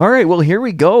All right, well, here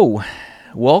we go.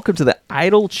 Welcome to the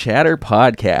Idle Chatter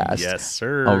Podcast. Yes,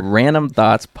 sir. A Random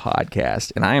Thoughts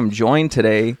podcast. And I am joined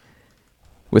today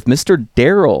with Mr.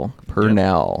 Daryl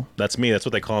Pernell. Yep. That's me. That's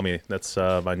what they call me. That's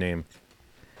my name.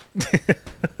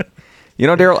 You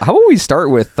know, Daryl, how about we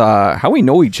start with how we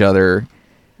know each other?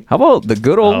 How about the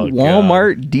good old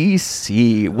Walmart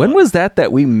DC? When was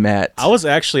that we met?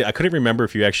 I couldn't remember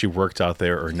if you actually worked out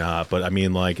there or not, but I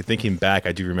mean, like, thinking back,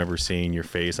 I do remember seeing your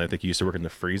face. I think you used to work in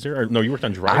the freezer. Or, no, you worked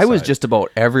on dry I was side. just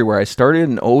about everywhere. I started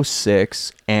in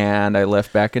 2006, and I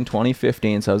left back in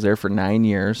 2015, so I was there for 9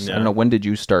 years. Yeah. I don't know, when did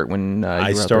you start? When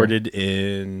I started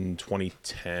in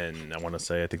 2010, I want to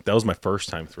say. I think that was my first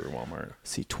time through Walmart.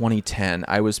 Let's see, 2010.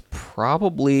 I was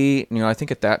probably, I think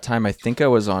at that time, I think I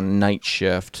was on night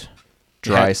shift.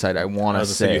 Dry side, I want to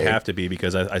say. You have to be,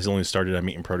 because I only started at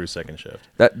meat and produce second shift.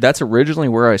 That's originally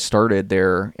where I started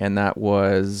there, and that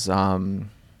was, oh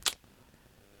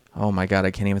my God, I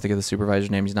can't even think of the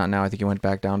supervisor's name. He's not now. I think he went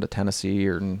back down to Tennessee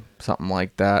or something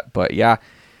like that. But yeah,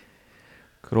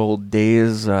 good old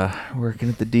days working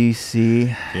at the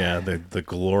DC. Yeah, the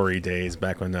glory days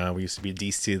back when we used to be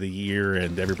DC of the year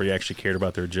and everybody actually cared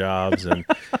about their jobs and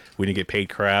we didn't get paid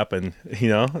crap, and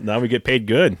now we get paid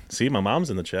good. See, my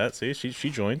mom's in the chat. See, she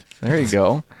joined. There you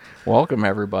go. Welcome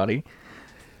everybody.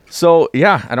 So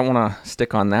yeah, I don't want to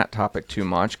stick on that topic too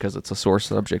much because it's a sore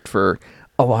subject for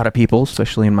a lot of people,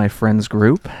 especially in my friends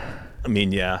group. I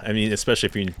mean, especially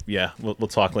if we'll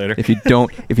talk later. If you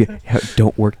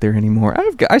don't work there anymore,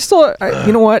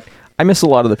 you know what? I miss a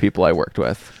lot of the people I worked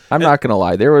with. I'm not gonna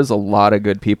lie. There was a lot of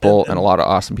good people and a lot of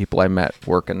awesome people I met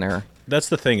working there. That's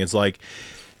the thing. It's like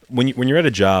when you're at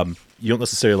a job, you don't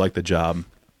necessarily like the job,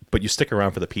 but you stick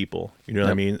around for the people. You know what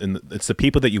I mean? And it's the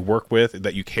people that you work with,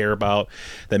 that you care about,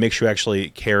 that makes you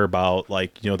actually care about,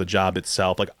 like, the job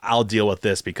itself. Like, I'll deal with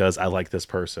this because I like this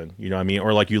person. You know what I mean?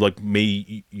 Or like you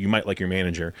might like your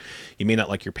manager. You may not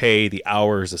like your pay, the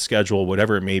hours, the schedule,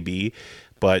 whatever it may be,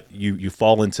 but you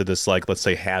fall into this, like, let's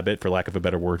say habit, for lack of a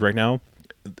better word right now,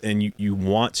 and you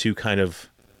want to kind of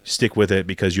stick with it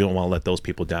because you don't want to let those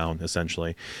people down,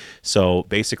 essentially. So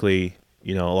basically,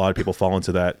 a lot of people fall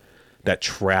into that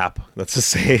trap. Let's just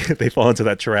say they fall into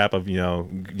that trap of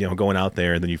going out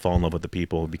there, and then you fall in love with the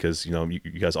people because you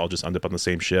guys all just end up on the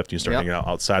same shift. You start hanging out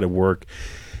outside of work,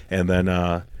 and then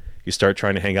you start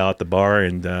trying to hang out at the bar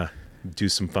and do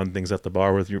some fun things at the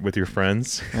bar with your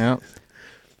friends. Yeah.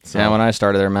 So. Yeah, when I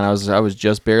started there, man, I was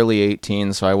just barely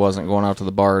 18, so I wasn't going out to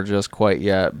the bar just quite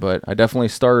yet. But I definitely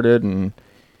started, and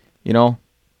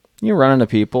you run into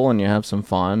people and you have some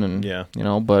fun,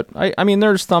 and but I mean,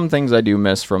 there's some things I do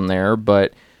miss from there,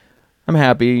 but I'm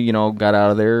happy, got out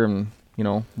of there and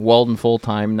welding full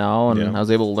time now, and I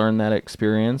was able to learn that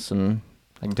experience, and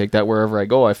I can take that wherever I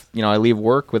go. I leave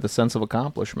work with a sense of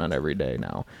accomplishment every day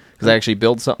now because I actually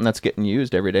build something that's getting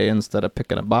used every day instead of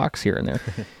picking a box here and there.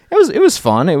 It was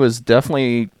fun. It was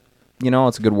definitely,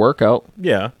 it's a good workout.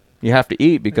 Yeah. You have to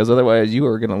eat because otherwise you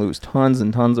are going to lose tons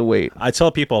and tons of weight. I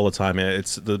tell people all the time,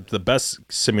 it's the best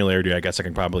similarity I guess I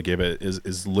can probably give it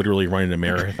is literally running a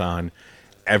marathon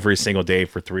every single day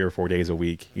for 3 or 4 days a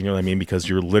week. You know what I mean? Because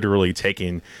you're literally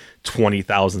taking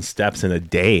 20,000 steps in a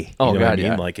day. You know what I mean?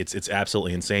 Yeah. Like it's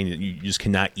absolutely insane. You just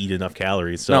cannot eat enough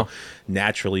calories. So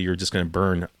naturally you're just going to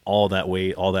burn all that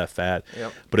weight, all that fat.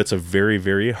 Yep. But it's a very,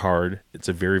 very hard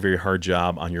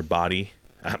job on your body.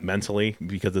 Mentally,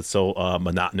 because it's so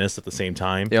monotonous at the same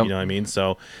time. Yep. You know what I mean?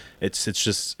 So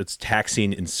it's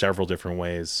taxing in several different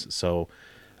ways. So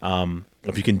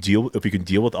if you can deal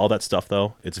with all that stuff,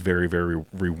 though, it's very, very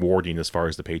rewarding as far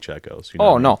as the paycheck goes.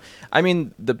 No, I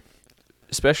mean,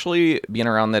 especially being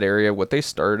around that area, what they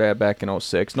started at back in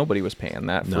 2006, nobody was paying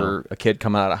that for a kid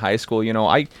coming out of high school.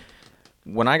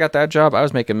 When I got that job, I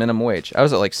was making minimum wage. I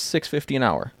was at like $6.50 an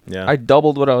hour. Yeah, I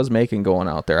doubled what I was making going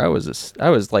out there. I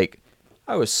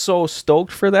was so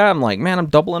stoked for that. I'm like, man, I'm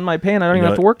doubling my pay and I don't even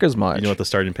have to work as much. You know what the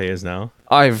starting pay is now?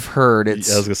 I've heard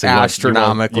it's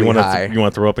astronomically high. You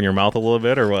want to throw up in your mouth a little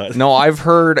bit or what? No, I've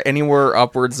heard anywhere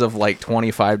upwards of like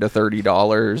 $25 to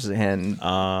 $30, and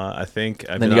I think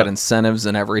then you got incentives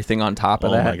and everything on top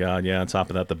of that. Oh my God, yeah! On top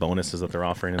of that, the bonuses that they're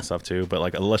offering and stuff too. But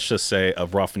like, let's just say a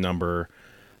rough number,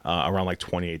 around like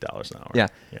 $28 an hour. Yeah,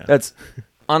 that's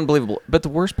unbelievable. But the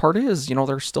worst part is,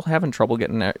 they're still having trouble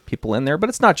getting people in there. But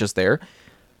it's not just there.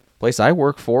 Place I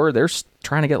work for, they're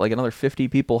trying to get like another 50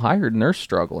 people hired, and they're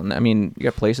struggling. I mean, you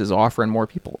got places offering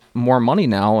more money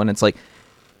now, and it's like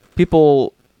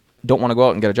people don't want to go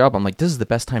out and get a job. I'm like, this is the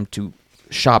best time to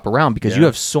shop around because you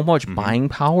have so much buying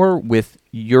power with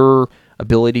your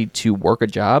ability to work a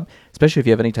job, especially if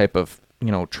you have any type of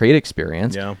trade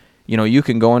experience. Yeah. you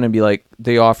can go in and be like,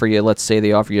 let's say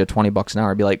they offer you $20 an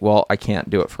hour, be like, well, I can't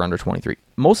do it for under 23.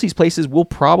 Most of these places will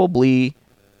probably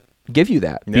give you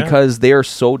that because they are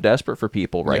so desperate for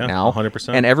people right now.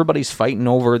 100%. And everybody's fighting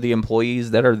over the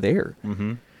employees that are there.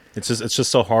 Mm-hmm. It's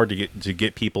just so hard to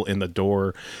get people in the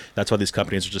door. That's why these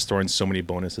companies are just throwing so many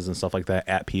bonuses and stuff like that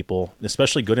at people,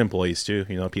 especially good employees too.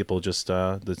 People just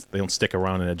they don't stick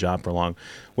around in a job for long.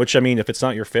 Which, I mean, if it's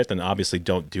not your fit, then obviously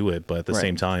don't do it. But at the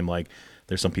same time, like,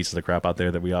 there's some pieces of crap out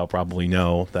there that we all probably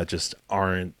know that just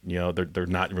aren't, they're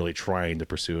not really trying to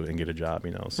pursue and get a job.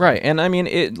 So. Right, and I mean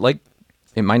it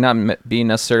might not be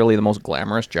necessarily the most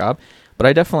glamorous job, but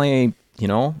I definitely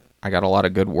I got a lot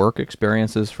of good work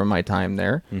experiences from my time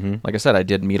there. Mm-hmm. Like I said, I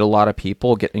did meet a lot of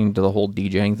people. Getting into the whole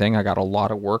DJing thing, I got a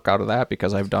lot of work out of that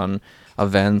because I've done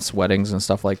events, weddings, and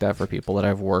stuff like that for people that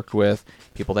I've worked with,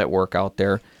 people that work out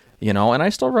there, and I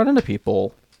still run into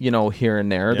people, here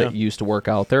and there that used to work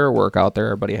out there or work out there.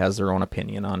 Everybody has their own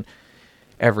opinion on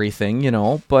everything,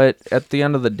 but at the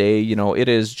end of the day, it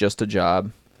is just a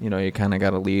job. You kind of got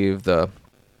to leave the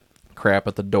crap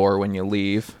at the door when you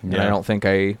leave. Yeah. And I don't think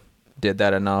I did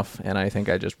that enough, and I think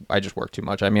I just worked too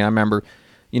much. I mean, I remember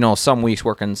some weeks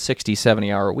working 60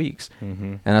 70 hour weeks,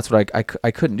 and that's what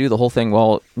I couldn't do the whole thing.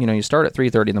 Well, you start at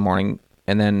 3:30 in the morning,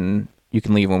 and then you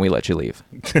can leave when we let you leave.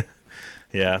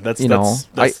 Yeah, that's it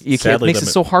makes it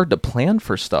so hard to plan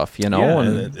for stuff, Yeah,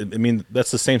 and I mean,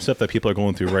 that's the same stuff that people are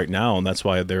going through right now, and that's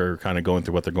why they're kind of going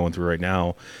through what they're going through right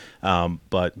now.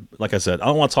 But like I said, I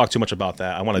don't want to talk too much about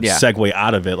that. I want to segue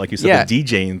out of it. Like you said, the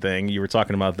DJing thing, you were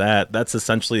talking about that. That's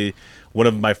essentially one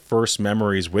of my first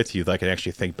memories with you that I can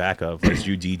actually think back of, was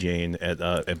you DJing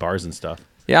at bars and stuff.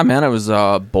 Yeah, man, it was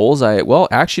Bullseye. Well,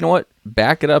 actually, you know what?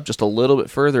 Back it up just a little bit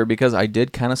further, because I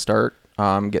did kind of start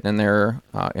getting in there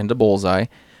into Bullseye,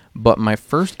 but my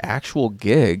first actual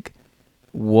gig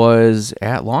was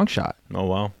at Longshot. Oh,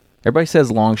 wow. Everybody says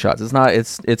Long Shots. It's not.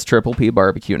 It's Triple P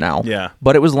Barbecue now. Yeah.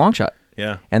 But it was Long Shot.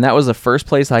 Yeah. And that was the first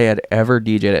place I had ever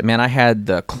DJed at. Man, I had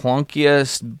the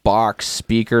clunkiest box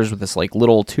speakers with this like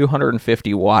little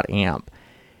 250 watt amp.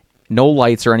 No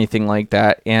lights or anything like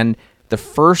that. And the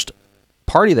first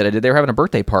party that I did, they were having a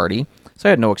birthday party. So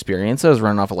I had no experience. I was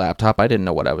running off a laptop. I didn't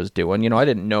know what I was doing.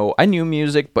 I knew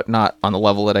music, but not on the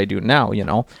level that I do now,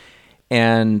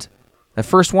 And the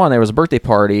first one, there was a birthday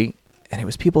party, and it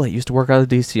was people that used to work out of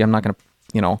DC. I'm not going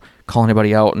to, call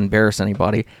anybody out and embarrass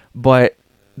anybody. But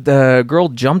the girl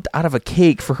jumped out of a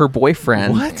cake for her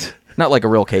boyfriend. What? Not like a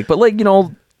real cake, but like,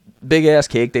 big ass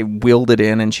cake. They wheeled it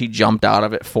in, and she jumped out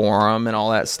of it for him and all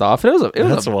that stuff. It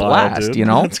was a blast, dude.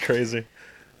 That's crazy.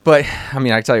 But I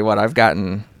mean, I tell you what, I've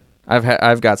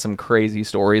got some crazy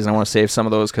stories, and I want to save some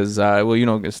of those because,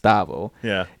 Gustavo.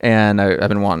 Yeah. And I've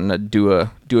been wanting to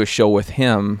do a show with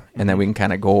him, and then we can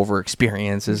kind of go over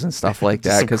experiences and stuff like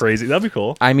that. Some crazy. That'd be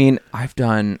cool. I mean, I've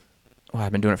been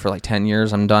doing it for like 10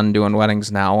 years. I'm done doing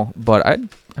weddings now, but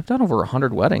I've done over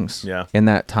 100 weddings. Yeah. In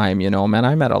that time, man,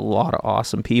 I met a lot of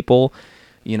awesome people,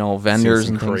 vendors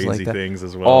and things like that. Things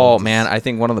as well. Oh man, I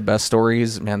think one of the best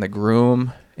stories, man, the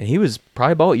groom. And he was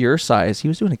probably about your size. He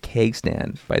was doing a keg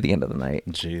stand by the end of the night.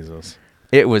 Jesus.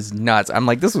 It was nuts. I'm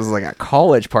like, this was like a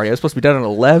college party. I was supposed to be done at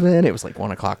 11. It was like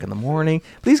 1 o'clock in the morning.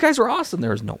 But these guys were awesome.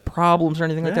 There was no problems or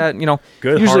anything like that.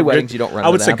 Good, usually weddings you don't run into that. I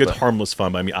would say good, harmless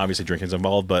fun. But I mean, obviously drinking's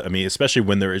involved. But I mean, especially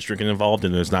when there is drinking involved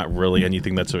and there's not really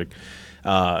anything that's like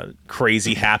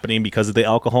crazy happening because of the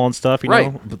alcohol and stuff,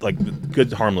 know? But like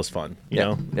good, harmless fun, you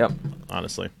know? Yep.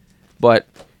 Honestly. But...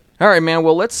 all right, man.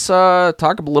 Well, let's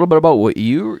talk a little bit about what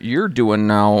you're doing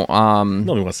now.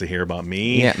 Nobody wants to hear about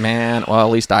me. Yeah, man. Well,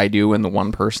 at least I do, and the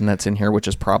one person that's in here, which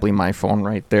is probably my phone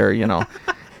right there.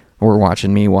 We're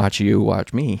watching me watch you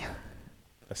watch me.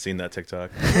 I've seen that TikTok.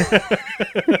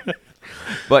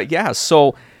 But yeah,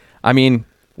 so I mean,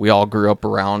 we all grew up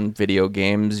around video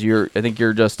games. I think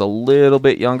you're just a little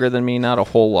bit younger than me, not a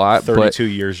whole lot. 32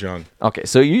 years young. Okay,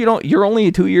 so you're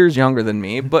only 2 years younger than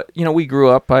me, but we grew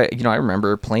up. I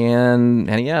remember playing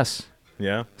NES.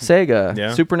 Yeah.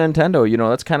 Sega, Super Nintendo.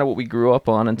 That's kind of what we grew up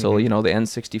on until the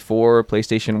N64,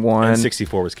 PlayStation 1.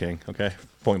 N64 was king. Okay,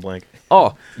 point blank.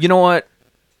 Oh, you know what?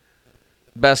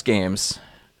 Best games: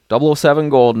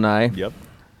 007 GoldenEye. Yep.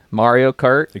 Mario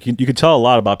Kart. You can tell a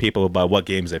lot about people by what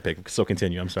games they pick. So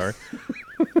continue. I'm sorry.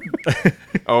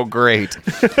 Oh, great.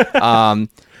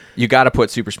 You got to put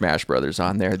Super Smash Brothers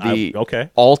on there. The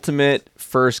ultimate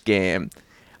first game.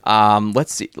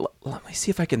 Let's see. Let me see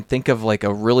if I can think of like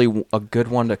a good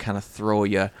one to kind of throw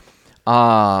you.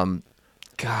 God,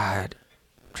 I'm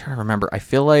trying to remember. I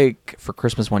feel like for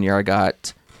Christmas one year I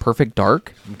got Perfect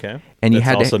Dark. Okay. And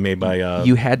That's also made by.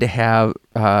 You had to have.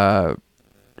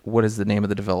 What is the name of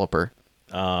the developer?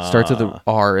 Starts with the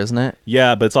R, isn't it?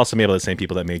 Yeah, but it's also made by the same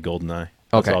people that made GoldenEye.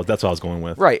 That's what I was going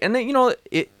with. Right, and then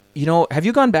have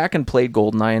you gone back and played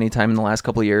GoldenEye anytime in the last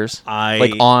couple of years?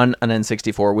 Like on an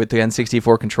N64 with the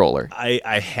N64 controller?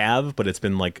 I have, but it's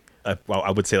been like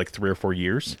I would say like 3 or 4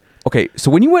 years. Okay, so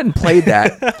when you went and played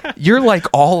that, you're like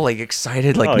all like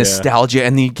excited, like nostalgia,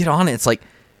 and then you get on it, it's like,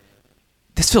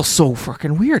 this feels so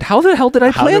fucking weird. How the hell did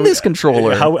I play on this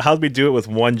controller? How did we do it with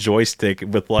one joystick?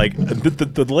 With like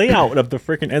the layout of the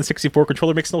freaking N64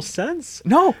 controller makes no sense.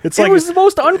 No, it was the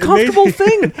most uncomfortable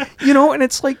thing, and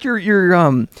it's like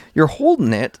you're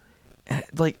holding it.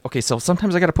 Like, okay, so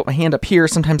sometimes I got to put my hand up here,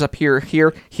 sometimes up here.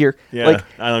 Yeah, like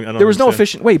I don't there was no understand.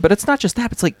 efficient way, but it's not just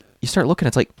that. It's like you start looking,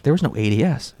 it's like there was no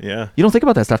ADS. Yeah, you don't think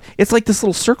about that stuff. It's like this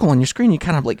little circle on your screen. You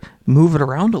kind of like move it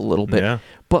around a little bit. Yeah,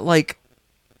 but like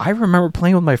I remember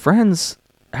playing with my friends,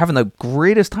 having the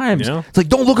greatest times. Yeah. It's like,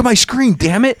 don't look at my screen,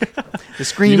 damn it. The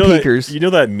screen peekers. You know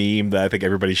that meme that I think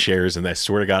everybody shares, and I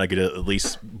swear to God I get it at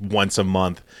least once a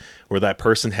month, where that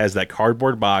person has that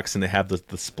cardboard box and they have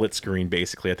the split screen,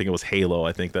 basically. I think it was Halo.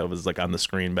 I think that was like on the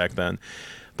screen back then.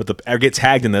 But I get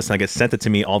tagged in this, and I get sent it to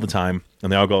me all the time,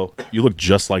 and they all go, "You look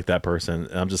just like that person."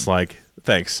 And I'm just like,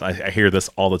 thanks. I hear this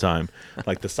all the time.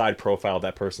 Like the side profile of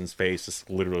that person's face just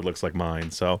literally looks like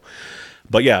mine. So,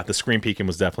 but yeah, the screen peeking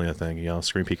was definitely a thing.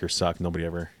 Screen peekers suck. Don't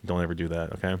ever do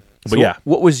that. Okay. But so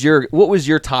what was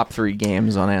your top 3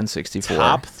 games on N64?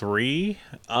 Top 3?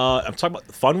 I'm talking about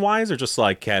fun wise, or just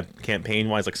like campaign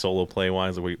wise, like solo play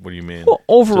wise. What do you mean? Well,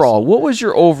 overall, what was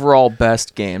your overall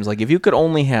best games? Like if you could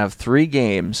only have 3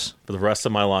 games for the rest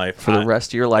of my life, for the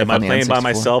rest of your life, am I playing by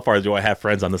myself, or do I have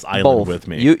friends on this island Both. with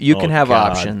me? You can have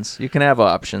options. You can have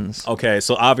options. Okay,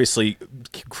 so obviously,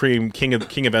 King of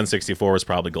N64 was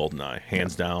probably GoldenEye,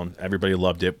 hands down. Everybody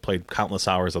loved it. Played countless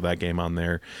hours of that game on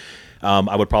there.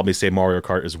 I would probably say Mario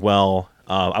Kart as well.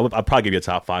 I'd probably give you a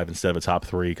top 5 instead of a top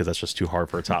 3 because that's just too hard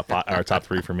for a top 5 or top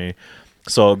 3 for me.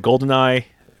 So GoldenEye,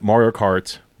 Mario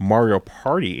Kart, Mario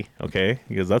Party, okay,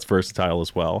 because that's versatile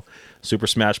as well. Super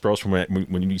Smash Bros. From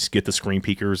when you get the screen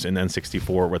peekers in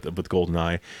N64 with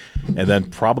GoldenEye, and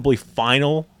then probably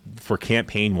final for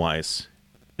campaign wise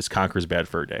is Conker's Bad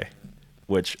Fur Day,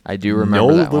 which I do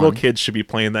remember. No little kids should be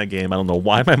playing that game. I don't know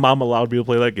why my mom allowed me to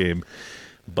play that game,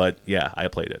 but yeah, I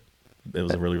played it. It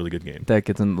was a really, really good game. That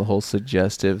gets into the whole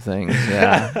suggestive things.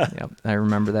 Yeah, yeah, I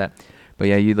remember that. But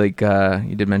yeah, you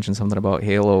did mention something about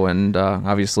Halo, and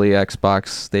obviously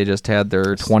Xbox. They just had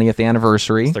their 20th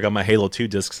anniversary. Still got my Halo 2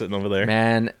 disc sitting over there.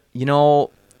 Man,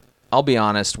 I'll be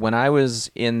honest. When I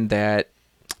was in that,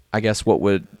 I guess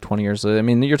 20 years? I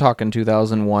mean, you're talking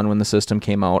 2001 when the system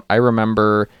came out. I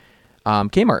remember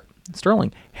Kmart,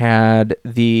 Sterling had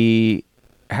the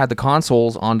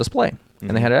consoles on display.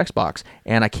 And they had an Xbox.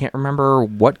 And I can't remember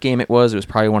what game it was. It was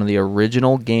probably one of the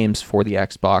original games for the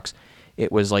Xbox.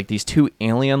 It was like these 2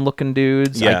 alien-looking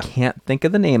dudes. Yeah. I can't think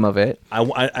of the name of it. I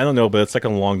don't know, but it's like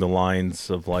along the lines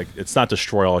of like, it's not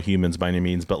Destroy All Humans by any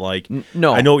means, but like,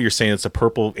 no. I know what you're saying. It's a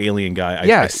purple alien guy.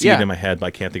 I see it in my head, but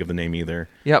I can't think of the name either.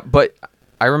 Yeah, but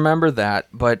I remember that.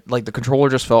 But like the controller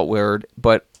just felt weird.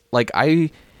 But like I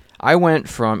went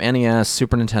from NES,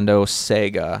 Super Nintendo,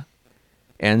 Sega,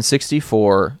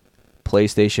 N64,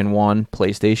 PlayStation 1,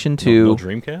 PlayStation 2. No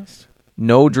Dreamcast?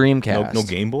 No Dreamcast. No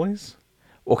Game Boys?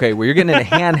 Okay, well, you're getting into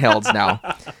handhelds now.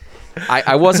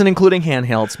 I wasn't including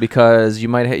handhelds because you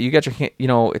got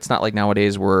your, it's not like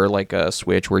nowadays where like a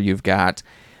Switch where you've got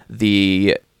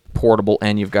the portable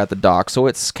and you've got the dock. So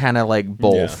it's kind of like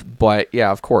both. Yeah. But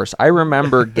yeah, of course. I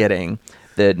remember getting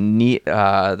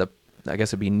I guess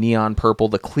it'd be neon purple,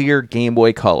 the clear Game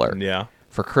Boy Color. Yeah.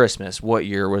 For Christmas. What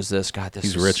year was this? God,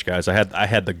 He's rich, guys. I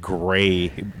had the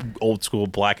gray, old school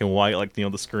black and white, like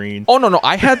the screen. Oh no,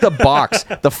 I had the box,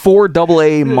 the 4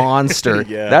 AA monster.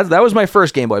 Yeah. That was my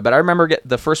first Game Boy. But I remember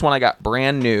the first one I got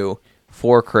brand new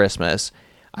for Christmas.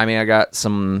 I mean, I got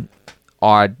some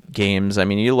odd games. I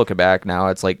mean, you look back now,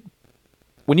 it's like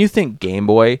when you think Game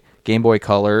Boy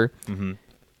Color. Mm-hmm.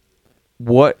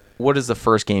 What is the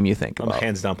first game you think about?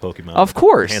 Hands down, Pokemon. Of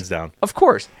course, hands down. Of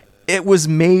course. It was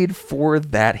made for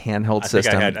that handheld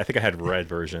system. I think I had red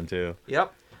version too.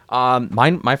 Yep.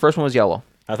 My first one was yellow.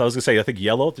 I thought I was gonna say I think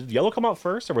yellow. Did yellow come out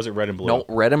first, or was it red and blue? No,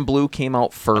 red and blue came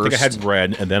out first. I think I had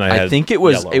red, and then I think it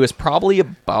was yellow. It was probably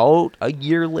about a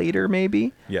year later,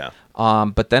 maybe. Yeah.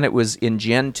 But then it was in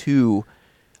Gen 2.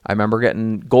 I remember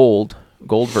getting gold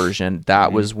version.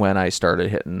 That was when I started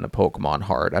hitting the Pokemon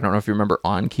hard. I don't know if you remember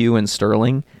OnQ and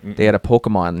Sterling. They had a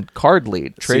Pokemon card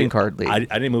lead, trading card lead. I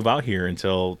didn't move out here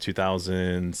until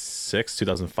 2006,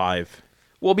 2005.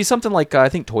 Well, it'd be something like I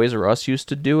think Toys R Us used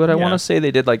to do it. I want to say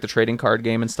they did like the trading card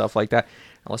game and stuff like that.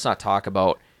 Now, let's not talk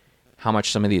about how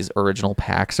much some of these original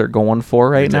packs are going for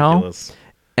right Ridiculous. now.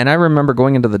 And I remember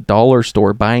going into the dollar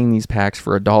store, buying these packs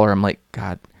for $1. I'm like,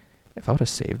 God, if I would have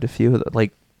saved a few,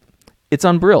 like, it's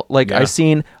unreal. Like, I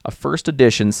seen a first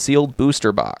edition sealed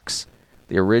booster box,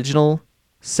 the original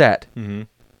set,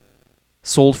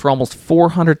 sold for almost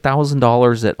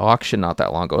 $400,000 at auction not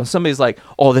that long ago. Somebody's like,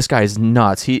 "Oh, this guy's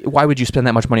nuts. Why would you spend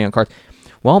that much money on cards?"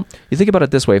 Well, you think about it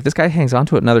this way: if this guy hangs on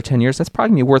to it another 10 years, that's probably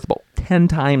gonna be worth about 10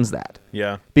 times that.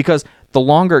 Yeah. Because the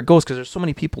longer it goes, because there's so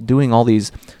many people doing all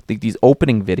these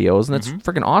opening videos, and it's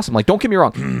freaking awesome. Like, don't get me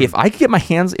wrong, if I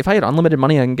had unlimited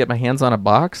money, I can get my hands on a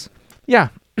box. Yeah.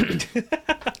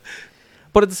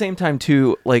 But at the same time,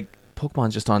 too, like,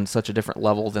 Pokemon's just on such a different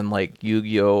level than like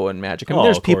Yu-Gi-Oh and Magic. I mean,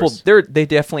 there's people they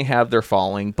definitely have their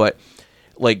following, but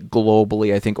like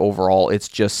globally, I think overall it's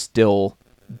just still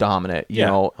dominant. You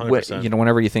know, 100%.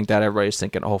 Whenever you think that, everybody's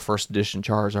thinking, oh, first edition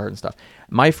Charizard and stuff.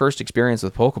 My first experience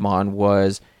with Pokemon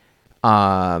was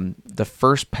the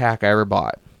first pack I ever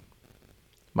bought.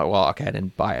 I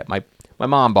didn't buy it. My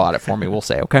mom bought it for me. We'll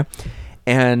say, okay,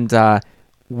 and I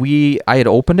had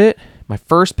opened it. My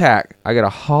first pack, I got a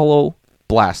holo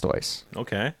Blastoise.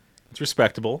 Okay. It's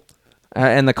respectable.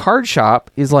 And the card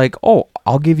shop is like, oh,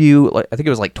 I'll give you, like, I think it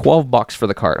was like $12 for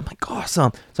the card. I'm like,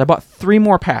 awesome. So I bought 3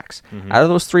 more packs. Out of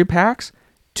those 3 packs,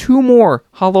 2 more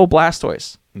holo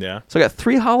Blastoise. Yeah. So I got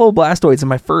 3 holo Blastoids in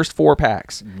my first 4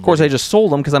 packs. Of course, I just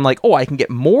sold them because I'm like, oh, I can get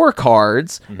more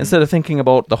cards instead of thinking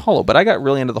about the holo. But I got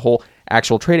really into the whole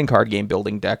actual trading card game,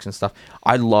 building decks and stuff.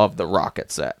 I love the rocket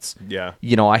sets. Yeah.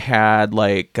 You know, I had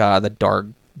like the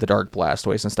dark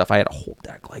Blastoise and stuff. I had a whole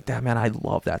deck like that, man. I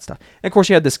love that stuff. And of course,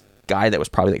 you had this guy that was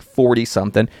probably like 40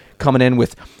 something coming in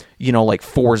with, you know, like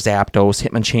 4 Zapdos,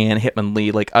 Hitmonchan,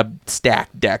 Hitmonlee, like a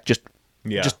stacked deck, just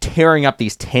tearing up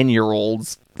these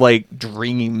 10-year-olds like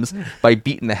dreams by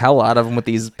beating the hell out of them with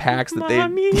these packs that they.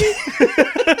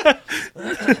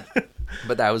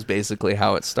 But that was basically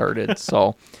how it started.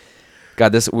 So,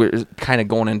 God, we're kind of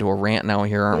going into a rant now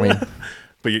here, aren't we?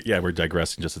 But yeah, we're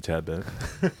digressing just a tad bit.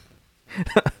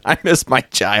 I miss my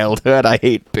childhood. I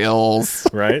hate pills.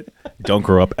 Right? Don't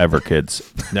grow up ever, kids.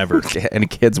 Never. Any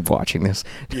kids watching this?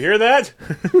 You hear that?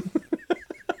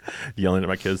 Yelling at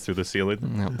my kids through the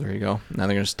ceiling. Oh, there you go. Now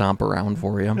they're going to stomp around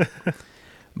for you.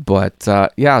 But,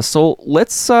 yeah, so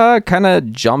let's kind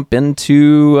of jump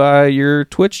into your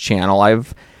Twitch channel.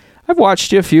 I've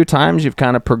watched you a few times. You've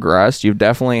kind of progressed. You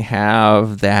definitely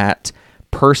have that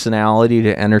personality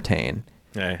to entertain.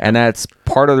 Hey. And that's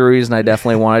part of the reason I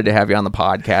definitely wanted to have you on the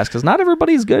podcast, because not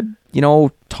everybody's good, you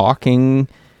know, talking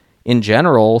in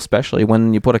general, especially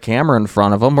when you put a camera in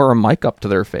front of them or a mic up to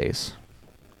their face.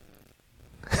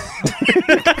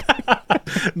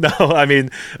 No, I mean,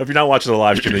 if you're not watching the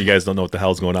live stream, then you guys don't know what the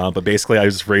hell's going on. But basically, I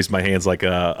just raised my hands like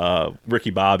a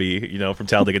Ricky Bobby, you know, from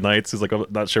Talladega Nights. He's like, I'm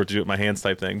not sure what to do with my hands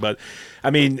type thing. But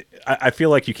I mean, I feel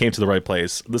like you came to the right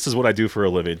place. This is what I do for a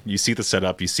living. You see the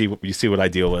setup. You see what I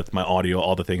deal with, my audio,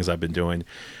 all the things I've been doing.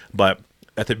 But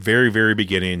at the very, very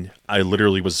beginning, I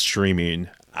literally was streaming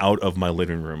out of my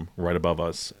living room right above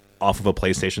us off of a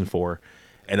PlayStation 4.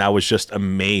 And I was just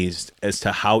amazed as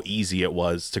to how easy it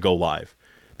was to go live.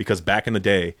 Because back in the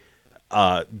day,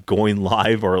 going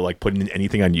live or like putting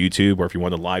anything on YouTube, or if you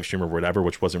wanted to live stream or whatever,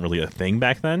 which wasn't really a thing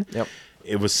back then,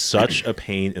 it was such a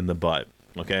pain in the butt.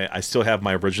 Okay, I still have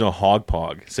my original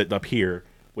Hogpog sitting up here,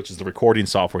 which is the recording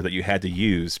software that you had to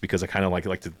use, because I kind of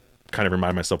like to kind of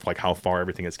remind myself like how far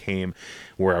everything has came,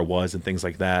 where I was, and things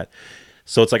like that.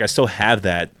 So it's like I still have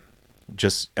that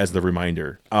just as the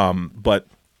reminder. But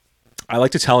I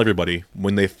like to tell everybody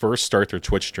when they first start their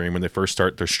Twitch stream, when they first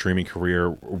start their streaming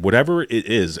career, whatever it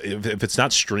is, if it's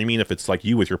not streaming, if it's like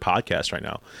you with your podcast right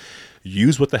now,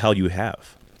 use what the hell you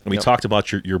have. And we talked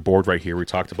about your board right here. We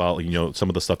talked about, you know, some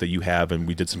of the stuff that you have, and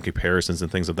we did some comparisons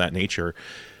and things of that nature.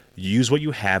 Use what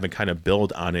you have and kind of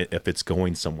build on it if it's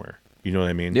going somewhere. You know what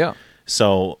I mean? Yeah.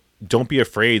 So don't be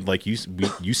afraid. Like you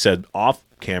said off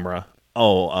camera,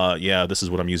 yeah, this is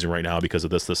what I'm using right now because of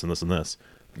this, this, and this, and this.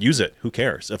 Use it. Who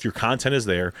cares? If your content is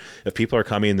there, if people are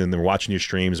coming and they're watching your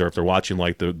streams, or if they're watching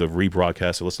like the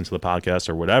rebroadcast or listen to the podcast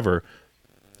or whatever,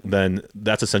 then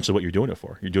that's essentially what you're doing it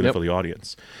for. You're doing it for the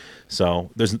audience.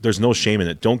 So there's no shame in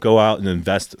it. Don't go out and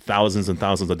invest thousands and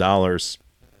thousands of dollars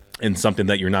in something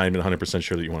that you're not even 100%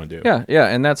 sure that you want to do. Yeah,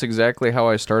 and that's exactly how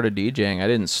I started DJing. I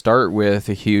didn't start with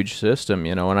a huge system,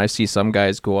 you know, and I see some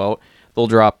guys go out, they'll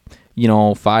drop, you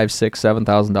know, $5,000, $6,000,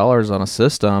 $7,000 on a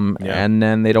system, and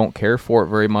then they don't care for it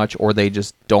very much, or they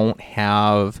just don't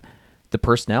have the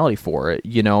personality for it.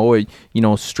 You know,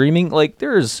 streaming, like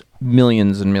there's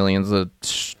millions and millions of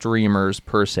streamers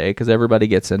per se, because everybody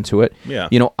gets into it. Yeah.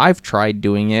 You know, I've tried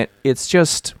doing it. It's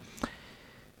just,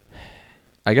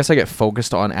 I guess I get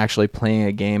focused on actually playing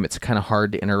a game. It's kind of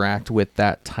hard to interact with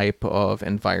that type of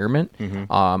environment.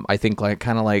 I think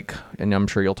and I'm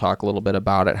sure you'll talk a little bit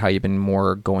about it, how you've been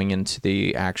more going into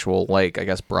the actual, like, I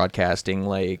guess, broadcasting,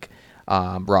 like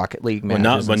Rocket League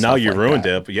matches. But now you ruined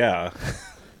it. But yeah.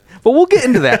 But we'll get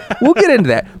into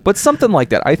that. But something like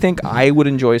that. I think I would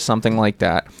enjoy something like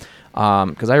that.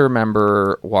 Because I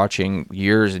remember watching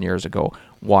years and years ago,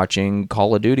 watching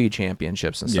Call of Duty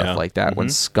championships and stuff like that, when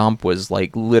Scump was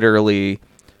like literally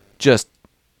just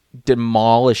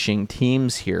demolishing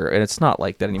teams here. And it's not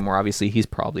like that anymore. Obviously, he's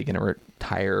probably going to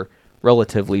retire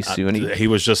relatively soon. He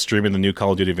was just streaming the new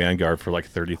Call of Duty Vanguard for like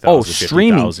 30,000,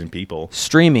 50,000 people.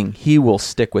 Streaming, he will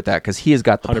stick with that because he has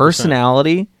got the 100%.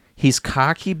 Personality. He's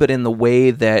cocky, but in the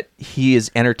way that he is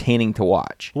entertaining to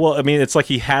watch. Well, I mean, it's like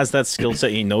he has that skill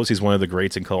set. He knows he's one of the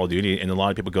greats in Call of Duty, and a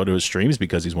lot of people go to his streams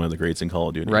because he's one of the greats in Call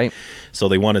of Duty. Right. So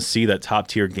they want to see that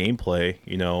top-tier gameplay,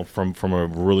 from a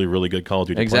really, really good Call of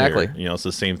Duty player. It's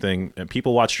the same thing. And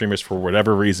people watch streamers for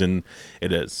whatever reason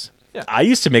it is. Yeah. I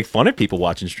used to make fun of people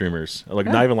watching streamers. Not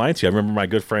even lying to you. I remember my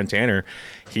good friend Tanner.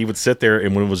 He would sit there,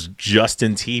 and when it was just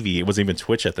in TV, it wasn't even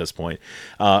Twitch at this point.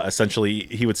 Essentially,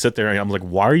 he would sit there, and I'm like,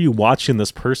 "Why are you watching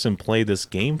this person play this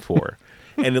game for?"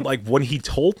 And then, when he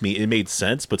told me, it made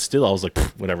sense. But still, I was like,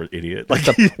 "Whatever, idiot!"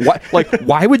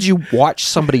 Why would you watch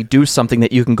somebody do something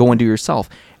that you can go and do yourself?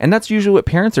 And that's usually what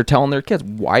parents are telling their kids.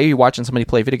 Why are you watching somebody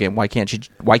play a video game? Why can't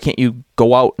you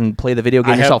go out and play the video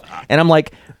game yourself? And I'm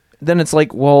like, then it's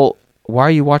like, well, why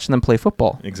are you watching them play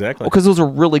football? Exactly. Because those are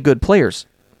really good players.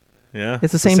 Yeah.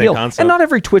 It's the same deal. Concept. And not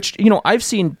every Twitch, I've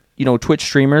seen, Twitch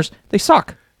streamers, they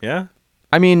suck. Yeah.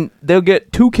 I mean, they'll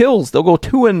get 2 kills. They'll go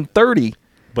 2-30.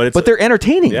 But they're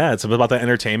entertaining. Yeah, it's about that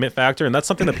entertainment factor, and that's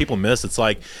something that people miss. It's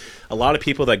like a lot of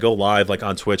people that go live, like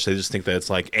on Twitch, they just think that it's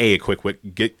like a quick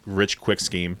get rich quick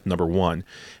scheme. Number 1,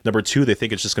 number 2, they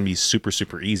think it's just going to be super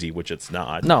super easy, which it's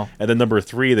not. No. And then number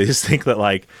 3, they just think that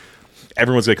like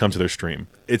everyone's going to come to their stream.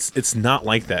 It's not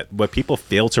like that. What people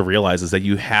fail to realize is that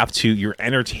you're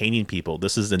entertaining people.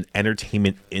 This is an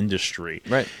entertainment industry.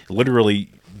 Right. Literally,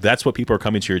 that's what people are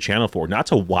coming to your channel for, not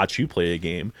to watch you play a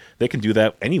game. They can do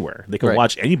that anywhere. They can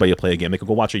watch anybody play a game. They can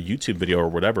go watch a YouTube video or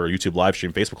whatever, a YouTube live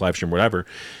stream, Facebook live stream, whatever.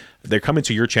 They're coming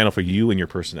to your channel for you and your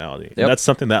personality. Yep. And that's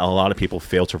something that a lot of people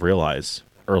fail to realize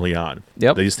early on.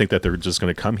 Yep. They just think that they're just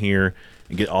going to come here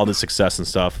and get all the success and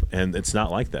stuff, and it's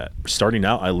not like that. Starting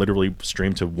out, I literally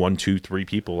streamed to 1, 2, 3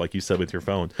 people, like you said, with your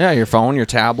phone. Yeah, your phone, your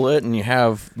tablet, and you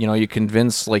have, you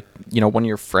convince, one of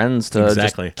your friends to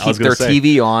just keep their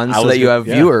TV on so that you have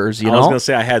viewers, I was going to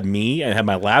say, I had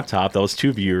my laptop, that was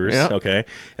 2 viewers, okay?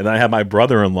 And then I had my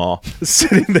brother-in-law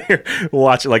sitting there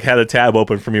watching, had a tab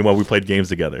open for me while we played games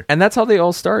together. And that's how they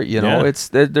all start, It's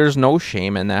there's no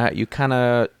shame in that. You kind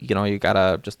of, you got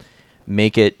to just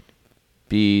make it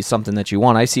be something that you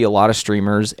want. I see a lot of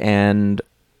streamers and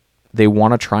they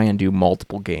want to try and do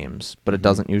multiple games, but it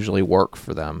doesn't usually work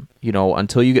for them.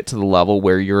 Until you get to the level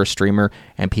where you're a streamer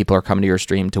and people are coming to your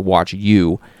stream to watch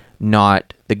you,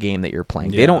 not the game that you're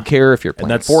playing. They don't care if you're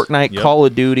playing Fortnite, Call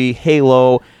of Duty,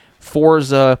 Halo,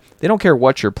 Forza. They don't care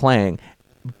what you're playing,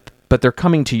 but they're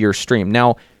coming to your stream.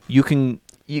 Now, you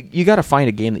got to find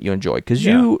a game that you enjoy, because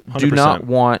you 100%. Do not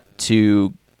want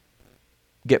to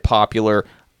get popular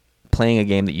playing a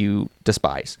game that you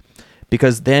despise,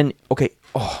 because then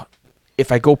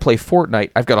if I go play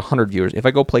Fortnite, I've got 100 viewers. If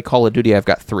I go play Call of Duty, I've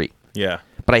got 3.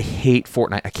 But I hate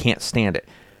Fortnite. I can't stand it.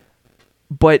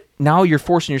 But now you're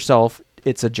forcing yourself.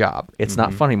 It's a job. It's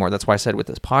not fun anymore. That's why I said with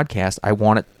this podcast, I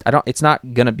want it. It's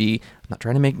not gonna be. I'm not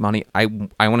trying to make money. I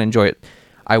want to enjoy it.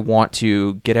 I want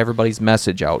to get everybody's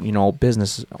message out.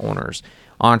 Business owners,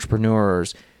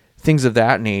 entrepreneurs, things of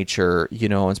that nature,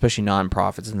 especially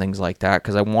nonprofits and things like that,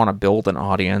 because I want to build an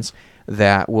audience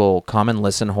that will come and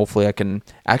listen. Hopefully I can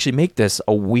actually make this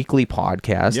a weekly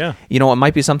podcast. Yeah. It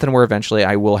might be something where eventually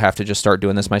I will have to just start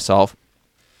doing this myself.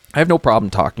 I have no problem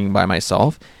talking by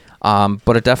myself,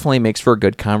 but it definitely makes for a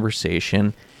good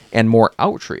conversation and more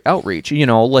outreach.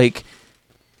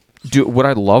 Would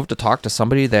I love to talk to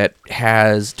somebody that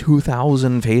has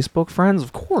 2,000 Facebook friends?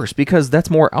 Of course, because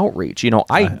that's more outreach.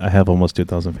 I have almost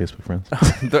 2,000 Facebook friends.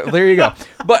 There you go.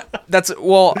 But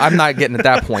I'm not getting at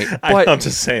that point. But, I'm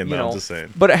just saying. I'm just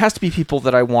saying. But it has to be people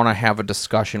that I want to have a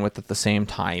discussion with at the same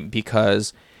time,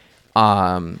 because,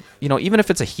 even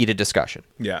if it's a heated discussion,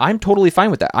 I'm totally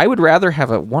fine with that. I would rather have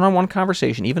a one-on-one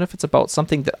conversation, even if it's about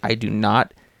something that I do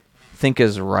not think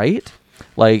is right,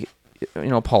 like,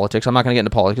 politics. I'm not going to get into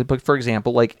politics, but for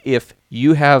example, if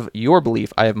you have your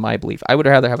belief, I have my belief, I would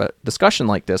rather have a discussion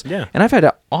like this. Yeah. And I've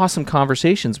had awesome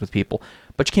conversations with people,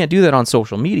 but you can't do that on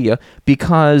social media,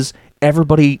 because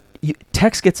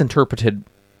text gets interpreted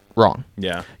wrong.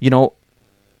 Yeah.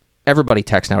 Everybody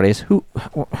texts nowadays.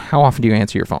 How often do you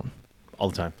answer your phone? All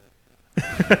the time.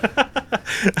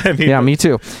 I mean, yeah, me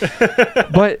too.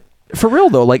 But for real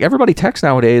though, like everybody texts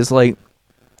nowadays. Like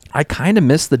I kind of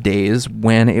miss the days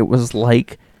when it was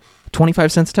like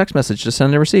 25 cents a text message to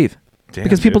send and receive. Damn,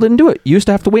 because people didn't do it. You used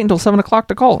to have to wait until 7 o'clock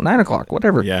to call, 9 o'clock,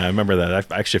 whatever. Yeah, I remember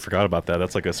that. I actually forgot about that.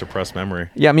 That's like a suppressed memory.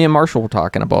 Yeah, me and Marshall were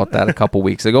talking about that a couple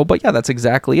weeks ago. But yeah, that's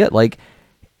exactly it. Like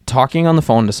talking on the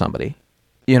phone to somebody.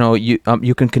 You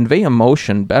can convey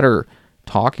emotion better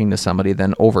talking to somebody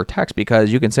than over text,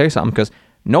 because you can say something, because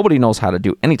nobody knows how to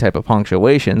do any type of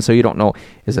punctuation, so you don't know,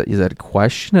 is that a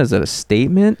question? Is that a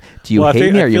statement? Do you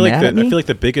hate me? Are you mad at me? I feel like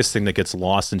the biggest thing that gets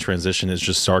lost in transition is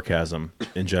just sarcasm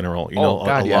in general. A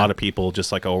lot of people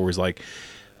just like always like,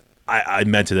 I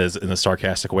meant it as in a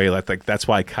sarcastic way. Like that's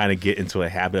why I kind of get into a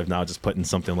habit of now just putting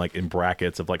something like in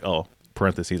brackets of like,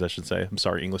 parentheses, I should say. I'm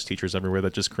sorry, English teachers everywhere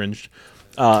that just cringed.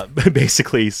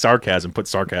 Basically, sarcasm. Put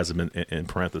sarcasm in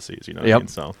parentheses. You know what I mean?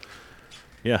 So,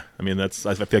 yeah. I mean, I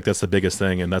feel like that's the biggest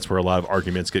thing, and that's where a lot of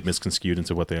arguments get misconstrued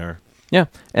into what they are. Yeah,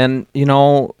 and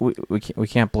we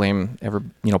can't blame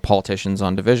politicians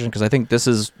on division, because I think this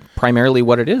is primarily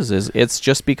what it is. It's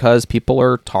just because people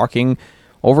are talking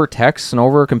over text and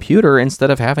over a computer instead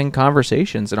of having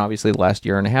conversations, and obviously the last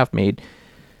year and a half made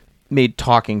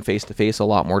talking face-to-face a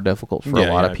lot more difficult for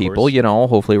a lot of people.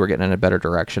 Hopefully we're getting in a better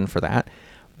direction for that.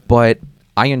 But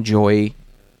I enjoy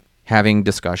having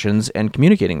discussions and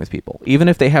communicating with people, even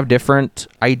if they have different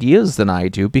ideas than I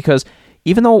do, because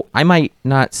even though I might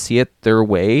not see it their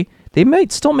way, they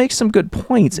might still make some good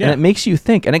points, and it makes you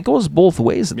think, and it goes both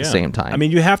ways at the same time. I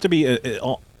mean, you have to be,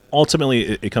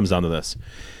 ultimately, it comes down to this.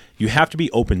 You have to be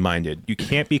open-minded. You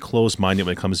can't be closed-minded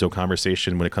when it comes to a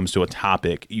conversation, when it comes to a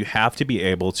topic. You have to be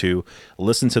able to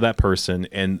listen to that person.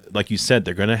 And like you said,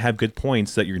 they're going to have good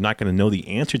points that you're not going to know the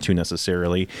answer to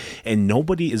necessarily. And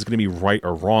nobody is going to be right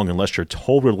or wrong unless you're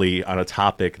totally on a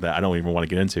topic that I don't even want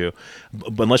to get into.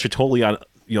 But unless you're totally on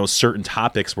certain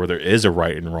topics where there is a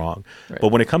right and wrong. Right. But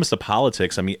when it comes to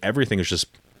politics, I mean, everything is just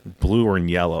blue or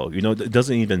yellow. It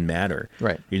doesn't even matter.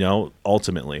 Right.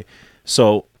 Ultimately.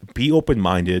 So be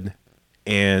open-minded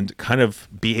and kind of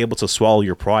be able to swallow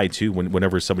your pride too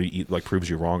whenever somebody proves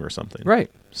you wrong or something. Right.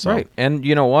 Right. And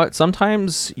you know what?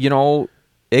 Sometimes,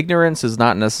 ignorance is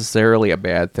not necessarily a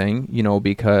bad thing,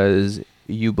 because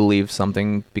you believe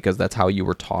something because that's how you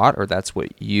were taught, or that's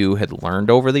what you had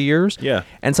learned over the years. Yeah.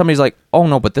 And somebody's like, oh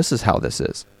no, but this is how this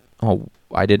is. Oh,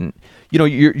 I didn't.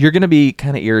 You're going to be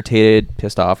kind of irritated,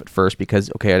 pissed off at first because,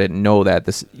 okay, I didn't know that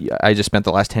this. I just spent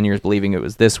the last 10 years believing it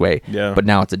was this way, but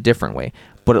now it's a different way.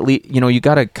 But at least, you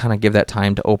got to kind of give that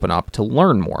time to open up, to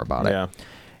learn more about it.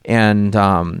 And,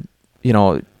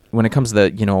 when it comes to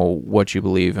what you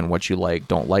believe and what you like,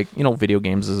 don't like, video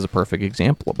games is a perfect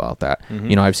example about that.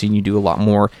 Mm-hmm. I've seen you do a lot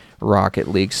more Rocket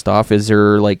League stuff. Is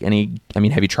there have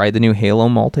you tried the new Halo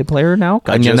multiplayer now?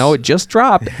 It just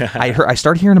dropped. I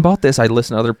started hearing about this. I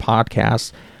listened to other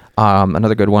podcasts.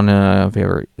 Another good one, if you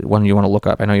ever one you want to look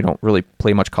up. I know you don't really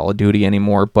play much Call of Duty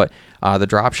anymore, but the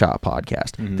Drop Shot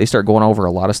podcast. Mm-hmm. They start going over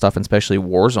a lot of stuff, and especially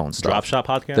Warzone stuff. Drop Shot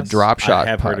podcast? The Drop Shot. I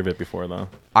have heard of it before, though.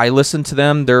 I listen to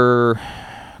them. They're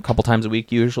a couple times a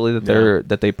week usually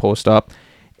that they post up.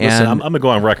 And listen, I'm going to go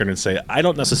on record and say I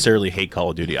don't necessarily hate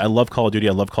Call of Duty. I love Call of Duty.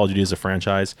 I love Call of Duty as a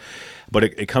franchise, but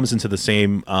it comes into the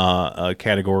same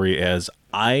category as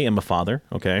I am a father,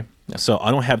 okay? Yeah. So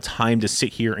I don't have time to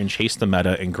sit here and chase the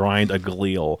meta and grind a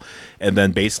Galil, and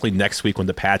then basically next week when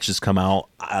the patches come out,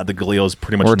 the Galil is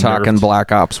pretty much We're talking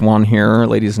Black Ops 1 here,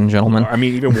 ladies and gentlemen. I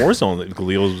mean, even Warzone,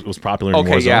 Galil was popular in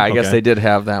Warzone. Okay, yeah, I guess they did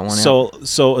have that one.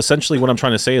 So essentially what I'm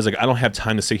trying to say is I don't have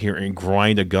time to sit here and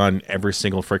grind a gun every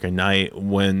single freaking night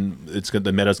when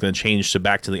the meta's going to change to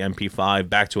back to the MP5,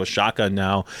 back to a shotgun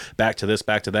now, back to this,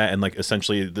 back to that, and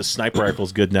essentially the sniper rifle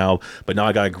is good now, but now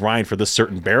I got to grind for this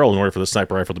certain barrel in order for the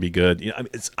sniper rifle to be good.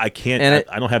 I can't.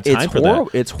 I don't have time for that.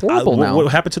 It's horrible now.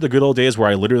 What happened to the good old days where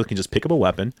I literally can just pick up a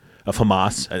weapon, a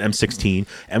FAMAS, an M16,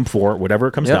 M4, whatever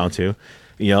it comes down to.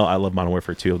 I love Modern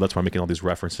Warfare 2. That's why I'm making all these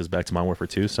references back to Modern Warfare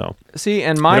 2. So see,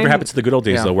 and mine never happened to the good old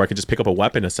days though, where I could just pick up a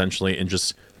weapon essentially, and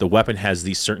just the weapon has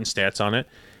these certain stats on it,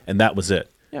 and that was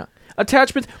it. Yeah.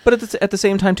 Attachments, but at the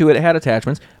same time too, it had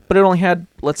attachments, but it only had,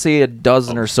 let's say, a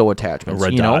dozen or so attachments. A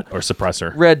red dot or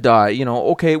suppressor. Red dot.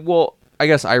 Okay, well, I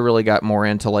guess I really got more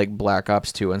into Black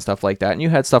Ops 2 and stuff like that. And you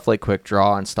had stuff like Quick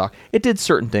Draw and stuff. It did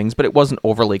certain things, but it wasn't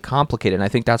overly complicated. And I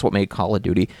think that's what made Call of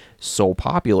Duty so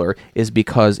popular, is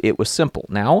because it was simple.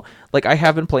 Now, I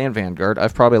have been playing Vanguard.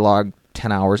 I've probably logged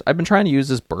 10 hours. I've been trying to use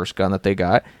this burst gun that they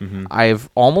got. Mm-hmm. I've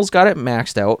almost got it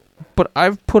maxed out, but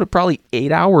I've put probably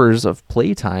 8 hours of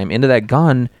playtime into that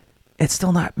gun, it's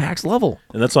still not max level.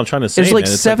 And that's what I'm trying to say. There's like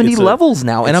 70 levels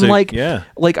now. And I'm like, yeah.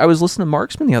 Like I was listening to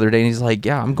Marksman the other day, and he's like,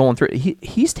 yeah, I'm going through it.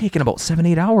 He's taken about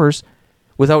 7-8 hours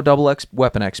without double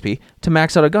weapon XP to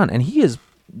max out a gun. And he is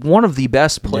one of the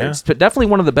best players, but definitely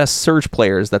one of the best Surge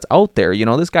players that's out there. You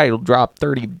know, this guy will drop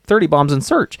 30 bombs in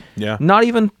Surge. Yeah. Not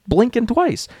even blinking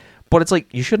twice. But it's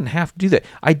like, you shouldn't have to do that.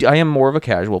 I am more of a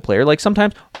casual player. Like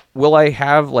sometimes, will I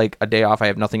have like a day off, I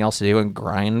have nothing else to do and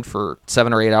grind for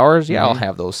 7 or 8 hours? Yeah, I'll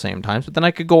have those same times. But then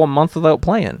I could go a month without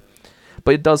playing.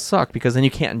 But it does suck because then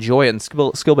you can't enjoy it. And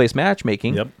skill-based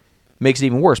matchmaking makes it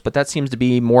even worse. But that seems to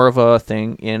be more of a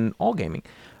thing in all gaming.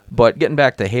 But getting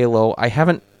back to Halo, I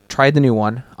haven't tried the new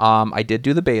one. I did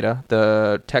do the beta,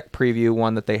 the tech preview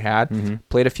one that they had.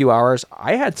 Played a few hours.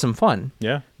 I had some fun.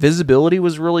 Yeah. Visibility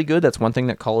was really good. That's one thing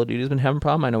that Call of Duty has been having a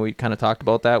problem. I know we kind of talked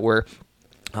about that, where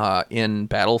in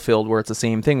Battlefield, where it's the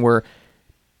same thing, where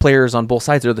players on both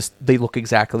sides they look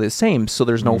exactly the same. So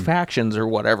there's no factions or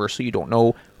whatever. So you don't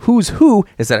know who's who.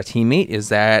 Is that a teammate? Is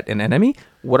that an enemy?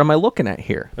 What am I looking at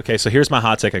here? Okay, so here's my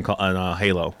hot take on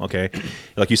Halo. Okay,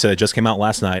 like you said, it just came out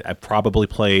last night. I probably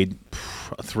played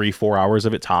 3-4 hours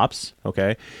of it tops.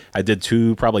 Okay, I did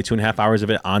probably 2.5 hours of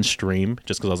it on stream,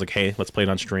 just because I was like, hey, let's play it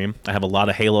on stream. I have a lot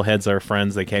of Halo heads that are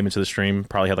friends. They came into the stream,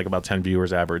 probably had like about 10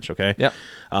 viewers average. Okay, yeah.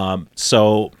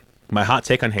 So my hot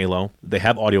take on Halo, they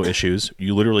have audio issues.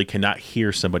 You literally cannot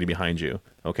hear somebody behind you.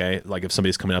 Okay, like if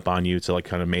somebody's coming up on you to like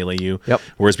kind of melee you. Yep.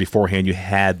 Whereas beforehand you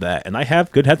had that, and I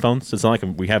have good headphones. It's not like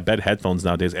we have bad headphones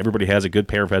nowadays. Everybody has a good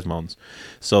pair of headphones,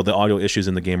 so the audio issues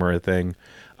in the game are a thing.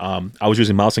 I was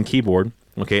using mouse and keyboard.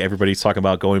 Okay, everybody's talking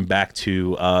about going back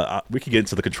to. We could get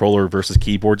into the controller versus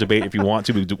keyboard debate if you want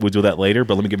to. We'll do that later.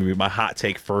 But let me give you my hot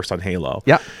take first on Halo.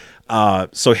 Yeah.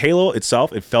 So Halo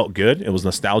itself, it felt good. It was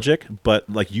nostalgic, but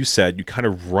like you said, you kind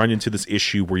of run into this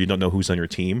issue where you don't know who's on your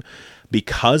team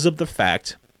because of the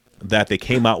fact that they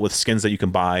came out with skins that you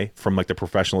can buy from like the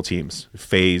professional teams,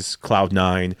 FaZe,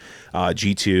 Cloud9,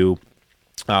 G2,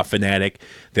 Fnatic.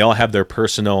 They all have their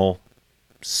personal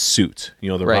suit,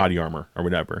 their body armor or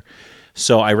whatever.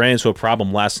 So I ran into a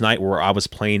problem last night where I was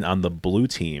playing on the blue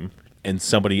team, and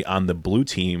somebody on the blue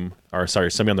team, or sorry,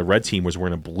 somebody on the red team was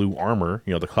wearing a blue armor,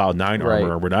 the Cloud9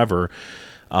 armor or whatever.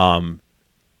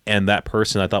 And that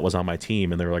person I thought was on my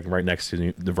team, and they were like right next to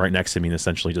me, and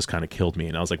essentially just kind of killed me.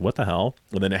 And I was like, what the hell?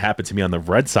 And then it happened to me on the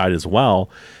red side as well,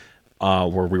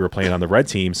 where we were playing on the red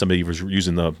team. Somebody was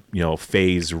using the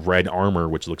FaZe red armor,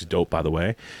 which looks dope, by the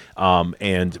way.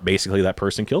 And basically that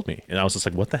person killed me. And I was just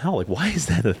like, what the hell? Like, why is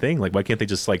that a thing? Like, why can't they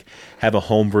just like have a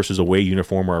home versus away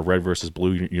uniform or a red versus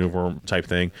blue uniform type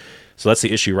thing? So that's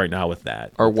the issue right now with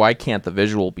that. Or why can't the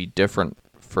visual be different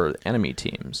for enemy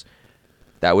teams?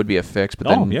 That would be a fix. But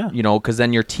then, because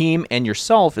then your team and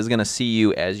yourself is going to see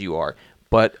you as you are.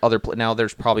 But now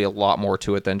there's probably a lot more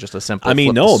to it than just a simple.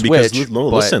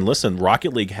 Listen.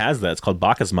 Rocket League has that. It's called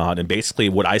Bacchus mod, and basically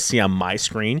what I see on my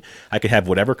screen, I could have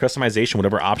whatever customization,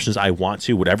 whatever options I want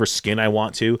to, whatever skin I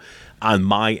want to, on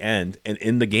my end, and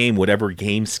in the game, whatever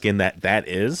game skin that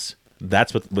is,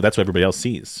 that's what everybody else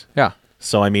sees. Yeah.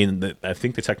 So I mean, I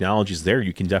think the technology's there.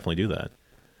 You can definitely do that.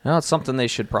 Well, it's something they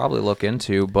should probably look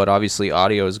into, but obviously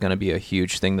audio is going to be a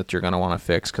huge thing that you're going to want to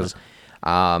fix because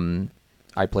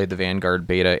I played the Vanguard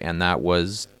beta, and that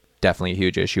was definitely a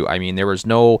huge issue. I mean,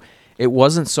 it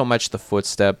wasn't so much the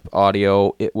footstep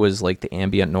audio, it was like the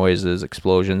ambient noises,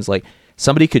 explosions. Like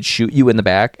somebody could shoot you in the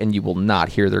back, and you will not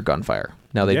hear their gunfire.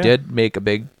 Now, they did make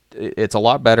it's a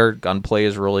lot better. Gunplay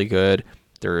is really good.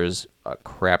 There is a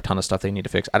crap ton of stuff they need to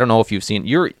fix. I don't know if you've seen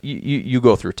you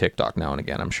go through TikTok now and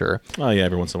again, I'm sure. Oh yeah,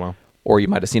 every once in a while. Or you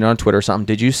might have seen it on Twitter or something.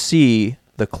 Did you see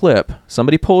the clip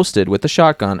somebody posted with the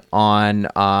shotgun on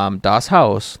Das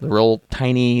House, the real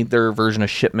tiny, their version of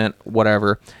Shipment,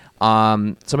 whatever?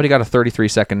 Somebody got a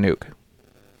 33-second nuke.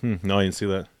 No, I didn't see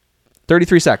that.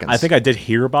 33 seconds. I think I did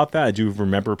hear about that. I do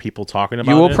remember people talking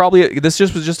about it. You will probably.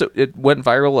 It went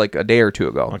viral like a day or two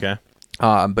ago. Okay.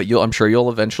 But I'm sure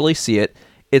you'll eventually see it.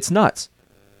 It's nuts.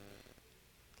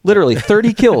 Literally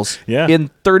 30 kills in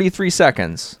 33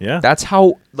 seconds. Yeah. That's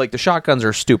how, the shotguns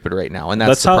are stupid right now, and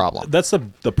that's the problem. That's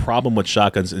the problem with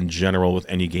shotguns in general with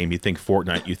any game. You think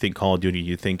Fortnite, you think Call of Duty,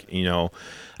 you think,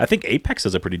 I think Apex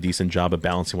does a pretty decent job of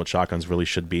balancing what shotguns really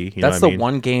should be. That's the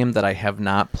one game that I have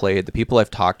not played. The people I've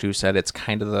talked to said it's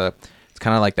kind of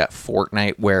like that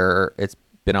Fortnite where it's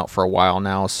been out for a while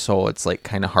now, so it's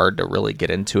kind of hard to really get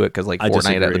into it because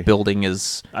Fortnite at the building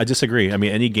is. I disagree. I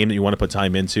mean, any game that you want to put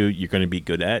time into, you're going to be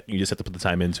good at. You just have to put the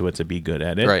time into it to be good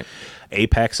at it. Right.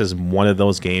 Apex is one of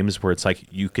those games where it's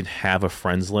you can have a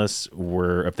friends list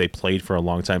where if they played for a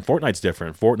long time. Fortnite's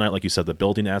different. Fortnite, like you said, the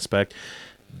building aspect.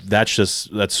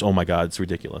 that's oh my god, it's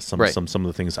ridiculous. Some Right. some of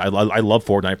the things I love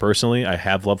Fortnite personally. I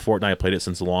have loved Fortnite. I played it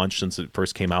since the launch, since it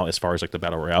first came out, as far as like the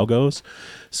battle royale goes.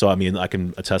 So I mean, I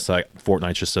can attest that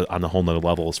Fortnite's just on a whole nother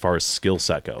level as far as skill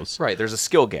set goes. Right. There's a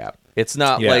skill gap. It's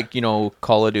not Yeah. like,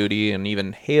 Call of Duty and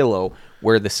even Halo,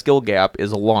 where the skill gap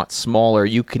is a lot smaller.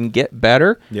 You can get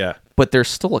better, Yeah, but there's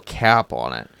still a cap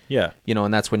on it. yeah,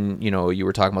 And that's when, you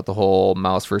were talking about the whole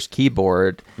mouse versus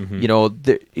keyboard. Mm-hmm.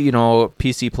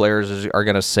 PC players are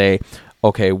going to say,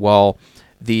 okay, well,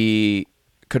 the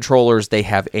controllers, they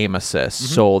have aim assist,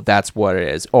 Mm-hmm. so that's what it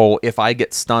is. Oh, if I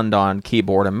get stunned on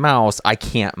keyboard and mouse, I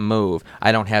can't move.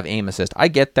 I don't have aim assist. I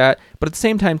get that, but at the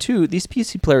same time, too, these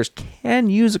PC players can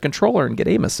use a controller and get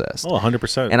aim assist. oh,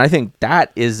 100%. And I think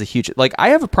that is a huge... Like, I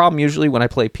have a problem usually when I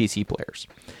play PC players.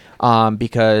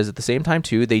 Because at the same time,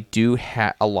 too, they do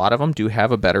have... A lot of them do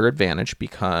have a better advantage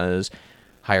because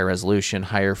higher resolution,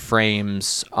 higher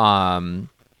frames...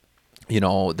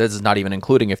 this is not even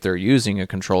including if they're using a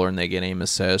controller and they get aim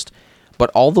assist. But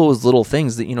all those little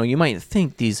things that, you might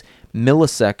think these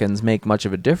milliseconds make much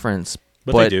of a difference.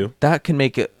 But they do. That can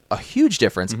make a huge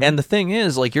difference. And the thing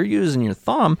is, like, you're using your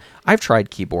thumb. I've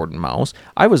tried keyboard and mouse.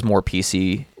 I was more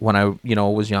PC when I,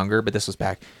 was younger, but this was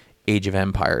back Age of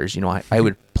Empires. I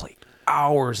would play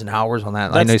hours and hours on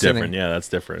that. I know That's something- different. Yeah, that's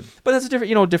different. but that's a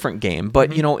different, different game.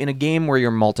 But, in a game where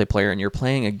you're multiplayer and you're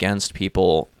playing against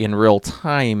people in real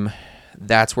time,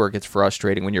 that's where it gets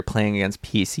frustrating when you're playing against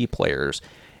PC players.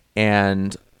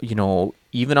 And,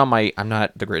 even on I'm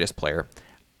not the greatest player.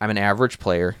 I'm an average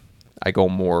player. I go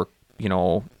more, I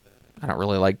don't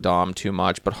really like Dom too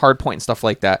much, but hardpoint and stuff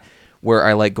like that, where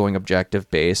I like going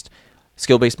objective-based.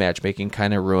 Skill-based matchmaking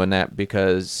kind of ruined that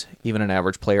because even an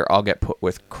average player, I'll get put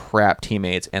with crap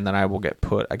teammates, and then I will get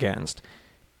put against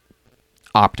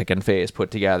Optic and FaZe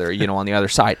put together, on the other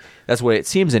side. That's what it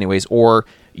seems anyways. Or,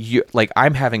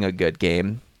 I'm having a good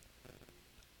game.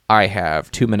 I have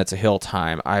 2 minutes of hill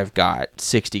time. I've got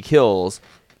 60 kills.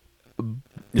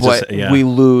 But we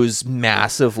lose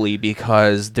massively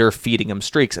because they're feeding them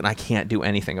streaks, and I can't do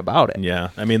anything about it.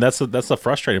 Yeah, I mean that's the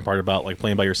frustrating part about like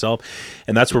playing by yourself,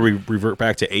 and that's where we revert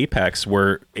back to Apex,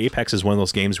 where Apex is one of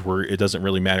those games where it doesn't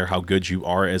really matter how good you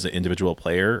are as an individual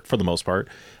player for the most part.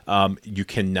 You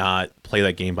cannot play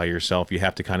that game by yourself. You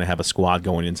have to kind of have a squad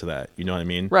going into that. You know what I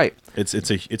mean? Right. It's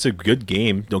a good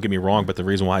game. Don't get me wrong, but the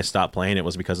reason why I stopped playing it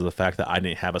was because of the fact that I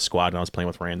didn't have a squad and I was playing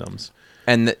with randoms.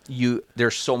 And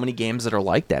there's so many games that are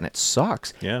like that, and it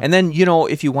sucks. Yeah. And then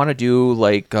if you want to do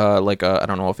like a I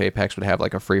don't know if Apex would have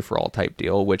like a free for all type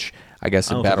deal, which I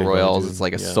guess in battle royales it's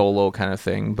like a solo kind of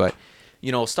thing. But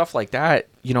stuff like that.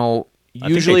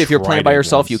 Usually if you're playing by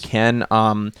yourself, you can.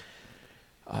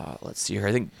 Let's see here.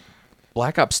 I think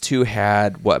Black Ops 2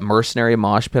 had Mercenary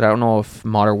Mosh Pit. I don't know if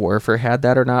Modern Warfare had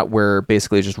that or not, where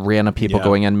basically just random people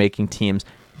going in making teams.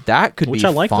 That could Which be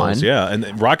I like fun. those, yeah.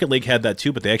 And Rocket League had that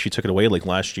too, but they actually took it away like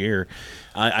last year.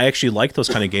 I actually like those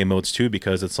kind of game modes too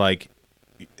because it's like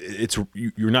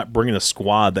you're not bringing a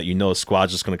squad that a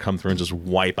squad's just going to come through and just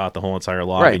wipe out the whole entire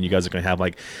lobby, Right. and you guys are going to have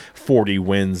like 40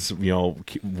 wins,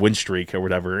 win streak or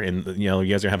whatever, and you guys are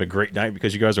going to have a great night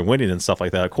because you guys are winning and stuff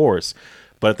like that, of course.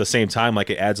 But at the same time, like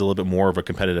it adds a little bit more of a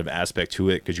competitive aspect to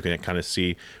it because you can kind of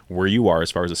see where you are as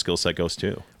far as the skill set goes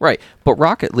too. Right. But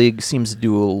Rocket League seems to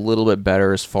do a little bit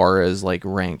better as far as like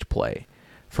ranked play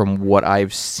from what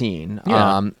I've seen.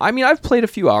 Yeah. I've played a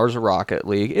few hours of Rocket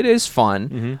League. It is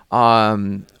fun.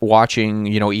 Watching,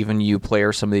 even you play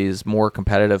or some of these more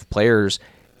competitive players,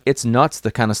 it's nuts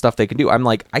the kind of stuff they can do. I'm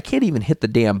like, I can't even hit the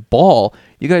damn ball.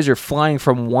 You guys are flying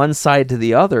from one side to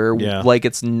the other like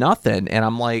it's nothing. And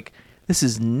I'm like, this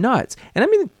is nuts. And I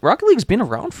mean, Rocket League's been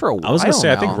around for a while. I was going to say,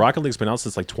 now. I think Rocket League's been out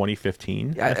since like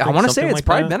 2015. I want to say it's like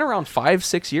probably that. been around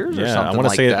 5-6 years or Yeah, something I want to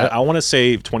like say that. I want to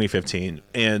say 2015.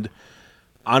 And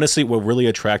honestly, what really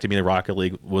attracted me to Rocket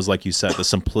League was, like you said, the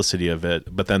simplicity of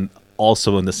it, but then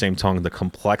also in the same tongue, the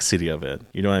complexity of it.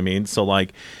 You know what I mean? So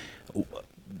like,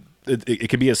 it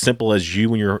could be as simple as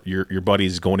you and your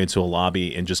buddies going into a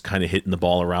lobby and just kind of hitting the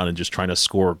ball around and just trying to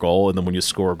score a goal. And then when you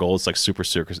score a goal, it's like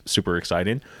super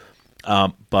exciting.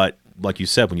 But like you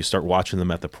said, when you start watching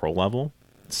them at the pro level,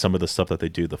 some of the stuff that they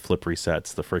do, the flip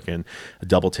resets, the freaking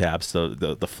double taps,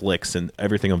 the flicks, and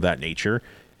everything of that nature,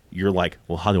 you're like,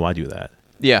 well, how do I do that?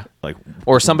 Yeah. Like,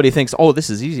 or somebody thinks, oh, this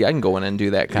is easy. I can go in and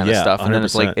do that kind of Yeah, stuff. And then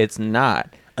it's 100%. like, it's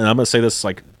not. and I'm gonna say this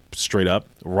like straight up: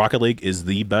 Rocket League is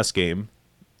the best game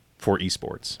for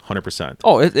esports, 100%.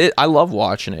 Oh, I love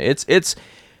watching it.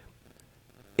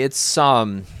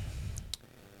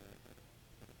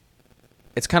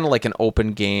 It's kind of like an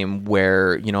open game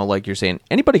where, like you're saying,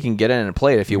 anybody can get in and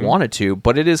play it if you wanted to,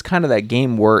 but it is kind of that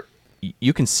game where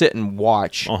you can sit and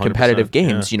watch 100%, competitive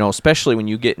games, especially when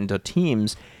you get into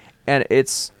teams, and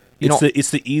it's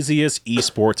the easiest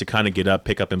esport to kind of get up,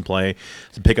 pick up and play,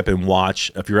 to pick up and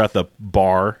watch. If you're at the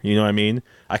bar, you know what I mean?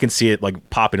 I can see it like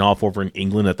popping off over in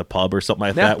England at the pub or something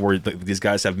like that, where these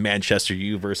guys have Manchester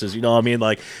U versus, you know what I mean?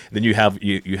 Like then you have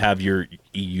your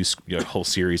EU whole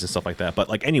series and stuff like that. But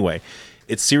like anyway,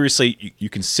 it's seriously you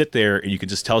can sit there and you can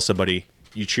just tell somebody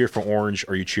you cheer for orange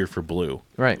or you cheer for blue.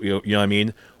 Right. You know what I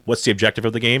mean? What's the objective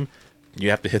of the game? You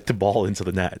have to hit the ball into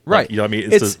the net. Right. Like, you know what I mean?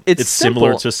 It's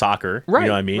similar to soccer. Right. You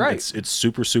know what I mean? Right. It's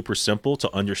super, super simple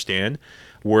to understand.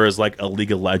 Whereas like a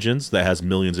League of Legends that has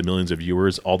millions and millions of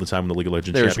viewers all the time when the League of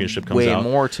Legends Championship comes out. There's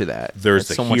way more to that.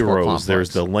 There's it's the heroes, there's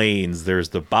the lanes, there's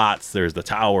the bots, there's the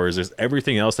towers, there's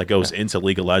everything else that goes into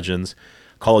League of Legends.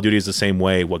 Call of Duty is the same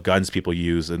way, what guns people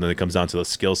use, and then it comes down to the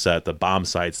skill set, the bomb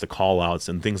sites, the call outs,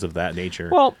 and things of that nature.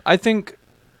 Well, I think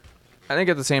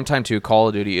at the same time too, Call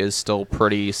of Duty is still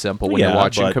pretty simple when you're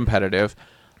watching competitive,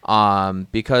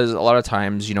 because a lot of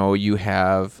times you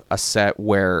have a set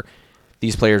where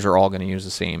these players are all going to use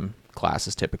the same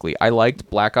classes typically. I liked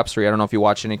Black Ops 3. I don't know if you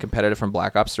watched any competitive from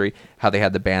Black Ops 3, how they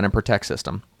had the ban and protect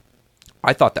system.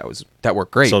 I thought that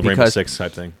worked great. So because Rainbow Six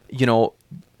type thing.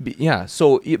 Yeah.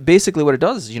 So basically, what it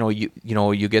does is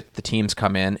you get the teams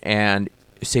come in and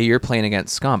say you're playing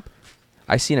against Scump.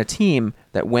 I seen a team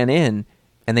that went in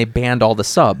and they banned all the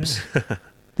subs.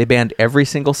 They banned every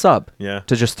single sub to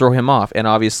just throw him off. And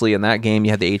obviously, in that game,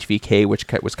 you had the HVK, which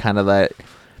was kind of that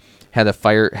had a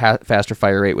faster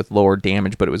fire rate with lower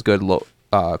damage, but it was good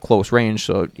close range.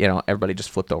 So everybody just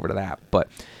flipped over to that. But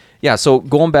yeah, so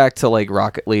going back to like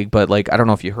Rocket League, but like I don't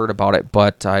know if you heard about it,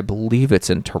 but I believe it's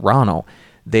in Toronto.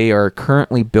 They are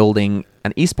currently building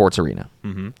an esports arena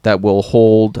that will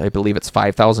hold, I believe it's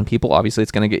 5,000 people. Obviously,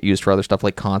 it's going to get used for other stuff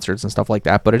like concerts and stuff like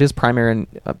that, but it is primarily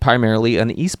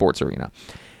an esports arena.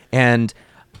 And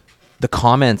the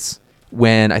comments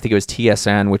when I think it was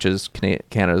TSN, which is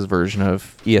Canada's version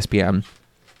of ESPN,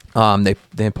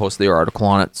 they posted their article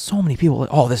on it. So many people,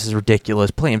 oh, this is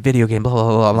ridiculous, playing video game, blah, blah,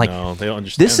 blah. I'm like, no, they don't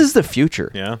understand. This is the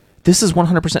future. Yeah. This is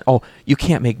 100%. Oh, you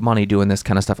can't make money doing this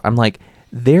kind of stuff. I'm like,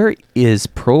 there is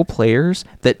pro players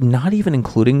that not even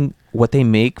including what they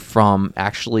make from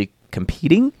actually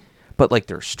competing, but like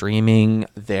their streaming,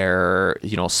 their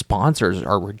sponsors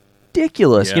are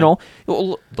ridiculous. Yeah.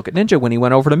 Look at Ninja when he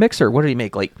went over to Mixer. What did he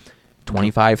make? Like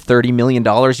 $25-30 million.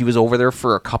 He was over there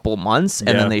for a couple months, and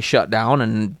then they shut down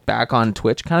and back on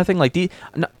Twitch kind of thing. Like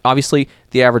obviously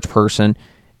the average person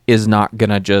is not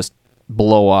gonna just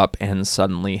blow up and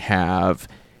suddenly have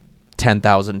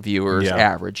 10,000 viewers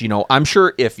average. I'm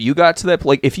sure if you got to that,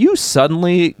 like if you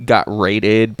suddenly got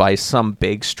rated by some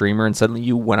big streamer and suddenly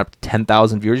you went up to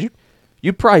 10,000 viewers,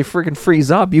 you'd probably freaking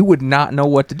freeze up. You would not know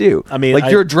what to do. I mean,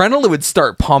 your adrenaline would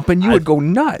start pumping. You would go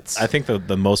nuts. I think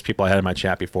the most people I had in my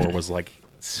chat before was like,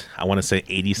 I want to say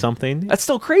 80 something. That's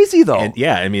still crazy though. And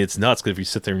yeah, I mean it's nuts because if you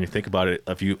sit there and you think about it,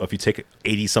 if you take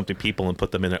 80 something people and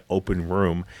put them in an open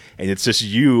room and it's just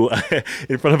you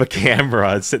in front of a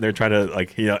camera and sitting there trying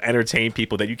to entertain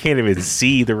people that you can't even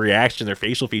see the reaction, their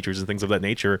facial features and things of that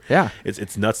nature. Yeah,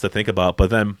 it's nuts to think about.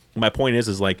 But then my point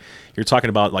is like you're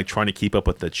talking about like trying to keep up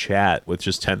with the chat with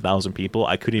just 10,000 people.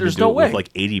 I couldn't even do it with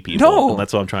like 80 people. No, and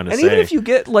that's what I'm trying to say. And even if you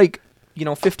get like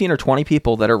 15 or 20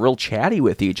 people that are real chatty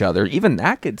with each other, even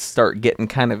that could start getting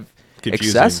kind of confusing,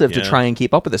 excessive to try and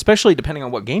keep up with, especially depending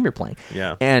on what game you're playing.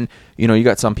 Yeah. And, you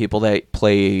got some people that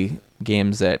play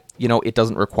games that, it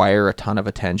doesn't require a ton of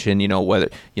attention, whether,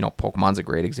 Pokemon's a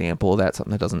great example of that,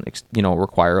 something that doesn't,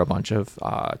 require a bunch of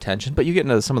attention. But you get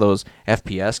into some of those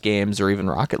FPS games or even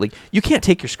Rocket League, you can't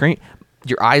take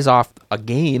your eyes off a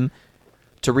game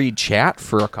to read chat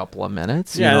for a couple of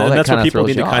minutes. And that's what people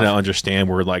need to kind of understand,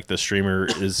 where like the streamer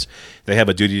they have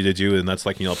a duty to do, and that's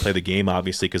like, play the game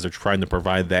obviously because they're trying to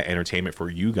provide that entertainment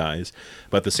for you guys.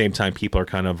 But at the same time, people are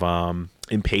kind of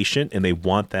impatient and they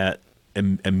want that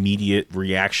immediate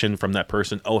reaction from that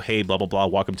person. Oh, hey, blah, blah, blah.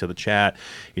 Welcome to the chat.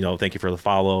 Thank you for the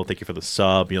follow. Thank you for the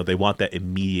sub. They want that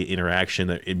immediate interaction,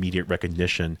 that immediate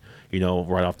recognition,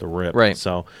 right off the rip. Right.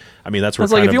 So, I mean, that's where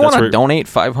it's like, if you want to donate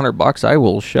 $500, I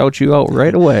will shout you out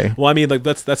right away. Well, I mean, like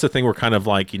that's the thing where kind of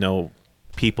like,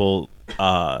 people,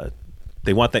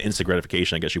 they want that instant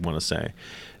gratification, I guess you want to say.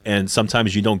 And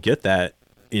sometimes you don't get that.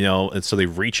 And so they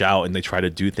reach out and they try to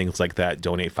do things like that,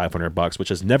 donate $500, which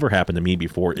has never happened to me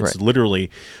before. It's literally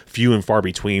few and far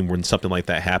between when something like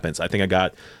that happens. I think I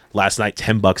got last night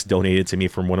 $10 donated to me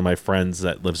from one of my friends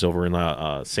that lives over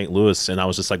in St. Louis, and I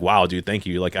was just like, wow, dude, thank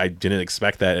you. Like I didn't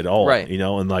expect that at all. Right.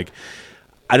 And like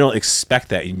I don't expect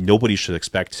that. Nobody should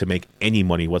expect to make any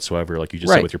money whatsoever, like you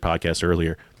just said with your podcast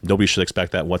earlier. Nobody should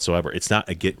expect that whatsoever. It's not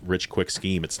a get-rich-quick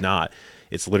scheme. It's not.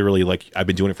 It's literally like I've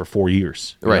been doing it for 4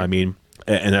 years. You know what I mean?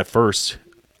 And at first,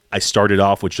 I started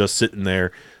off with just sitting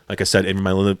there, like I said, in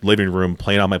my living room,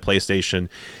 playing on my PlayStation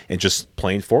and just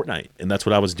playing Fortnite. And that's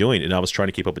what I was doing. And I was trying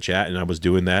to keep up with chat, and I was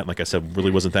doing that. And like I said,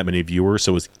 really wasn't that many viewers,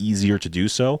 so it was easier to do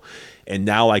so. And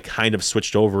now I kind of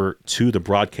switched over to the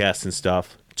broadcasting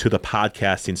stuff, to the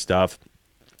podcasting stuff,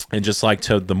 and just like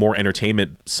to the more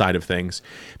entertainment side of things,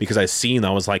 because I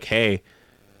was like, hey,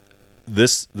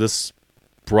 this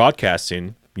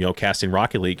broadcasting, casting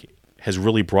Rocket League has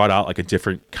really brought out like a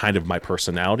different kind of my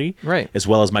personality, as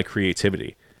well as my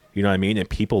creativity. You know what I mean? And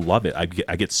people love it. I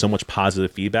get so much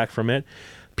positive feedback from it.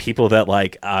 People that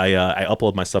like I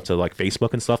upload my stuff to like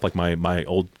Facebook and stuff, like my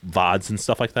old VODs and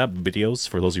stuff like that, videos.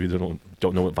 For those of you that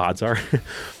don't know what VODs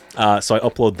are, so I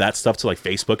upload that stuff to like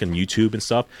Facebook and YouTube and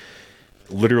stuff.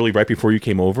 Literally right before you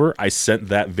came over, I sent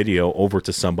that video over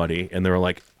to somebody, and they were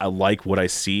like, I like what I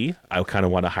see. I kind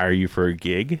of want to hire you for a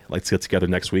gig. Let's get together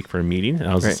next week for a meeting. And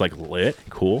I was just like, lit,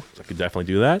 cool. I could definitely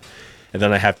do that. And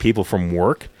then I have people from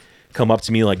work come up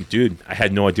to me like, dude, I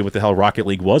had no idea what the hell Rocket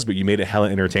League was, but you made it hella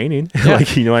entertaining.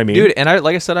 Like, you know what I mean? Dude, and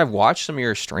like I said, I've watched some of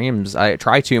your streams. I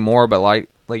try to more, but like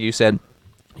you said,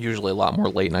 usually a lot more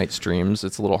late night streams.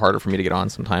 It's a little harder for me to get on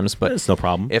sometimes, but it's no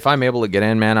problem. If I'm able to get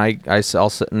in, man, I'll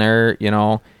sit in there,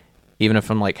 even if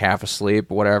I'm like half asleep,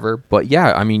 whatever. But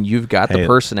yeah, I mean, you've got the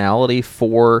personality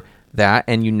for that,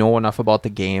 and you know enough about the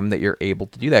game that you're able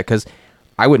to do that. Because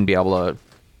I wouldn't be able to,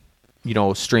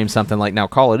 stream something like now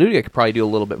Call of Duty. I could probably do a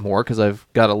little bit more because I've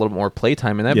got a little more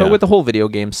playtime in that. But with the whole video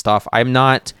game stuff, I'm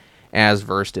not as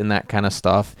versed in that kind of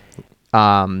stuff.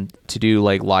 To do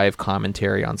like live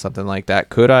commentary on something like that.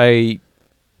 Could I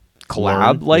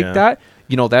collab that?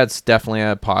 That's definitely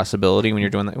a possibility when you're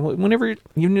doing that. Whenever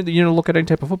you look at any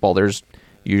type of football, there's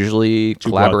usually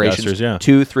collaborations,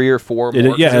 2, 3, or 4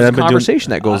 more. There's a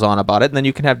conversation that goes on about it, and then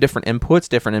you can have different inputs,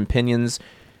 different opinions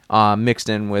mixed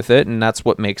in with it, and that's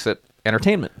what makes it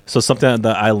entertainment. So something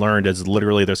that I learned is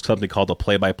literally there's something called a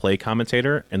play-by-play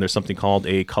commentator, and there's something called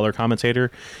a color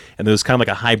commentator, and there's kind of like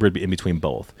a hybrid in between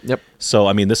both. Yep. So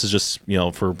I mean, this is just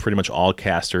for pretty much all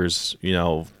casters,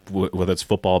 whether it's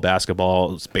football,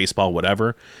 basketball, baseball,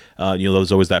 whatever.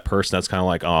 There's always that person that's kind of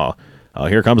like,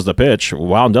 here comes the pitch,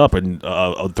 wound up, and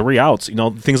 3 outs,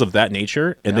 things of that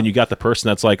nature. And then you got the person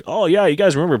that's like, oh, yeah, you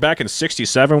guys remember back in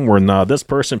 67 when this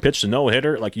person pitched a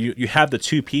no-hitter? Like, you have the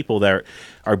two people that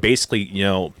are basically,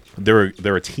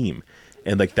 they're a team.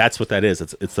 And, like, that's what that is.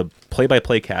 It's a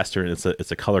play-by-play caster, and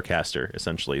it's a color caster,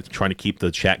 essentially. It's trying to keep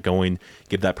the chat going,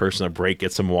 give that person a break,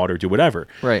 get some water, do whatever.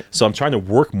 Right. So I'm trying to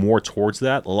work more towards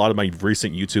that. A lot of my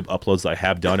recent YouTube uploads that I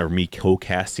have done are me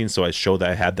co-casting, so I show that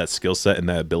I have that skill set and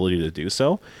that ability to do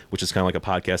so, which is kind of like a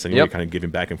podcast anyway, kind of giving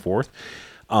back and forth.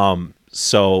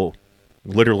 So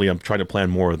literally I'm trying to plan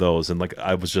more of those. And like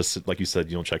I was just, like you said,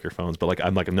 you don't check your phones, but like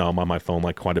I'm on my phone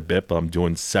like quite a bit, but I'm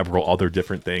doing several other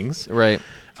different things. Right.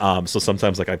 So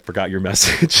sometimes like I forgot your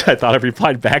message. I thought I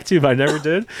replied back to you, but I never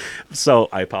did. So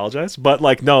I apologize. But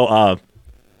like no,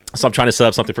 so I'm trying to set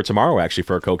up something for tomorrow actually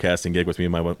for a co-casting gig with me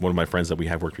and one of my friends that we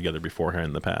have worked together beforehand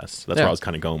in the past. That's where I was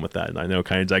kind of going with that. And I know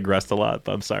kind of digressed a lot,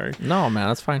 but I'm sorry. No, man,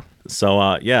 that's fine. So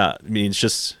I mean, it's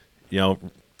just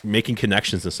making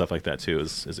connections and stuff like that too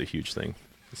is a huge thing.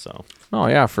 So. Oh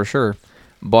yeah, for sure.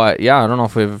 But yeah, I don't know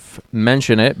if we've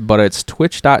mentioned it, but it's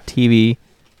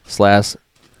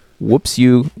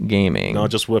twitch.tv/WhoopsYou Gaming. No,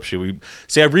 just Whoops You.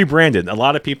 I rebranded. A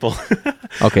lot of people.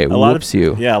 Okay, Whoops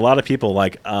You. Yeah, a lot of people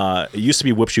like. It used to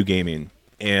be Whoops You Gaming,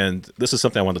 and this is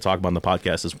something I wanted to talk about on the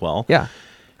podcast as well. Yeah,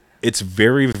 it's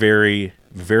very, very,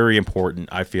 very important.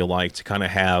 I feel like to kind of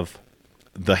have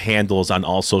the handles on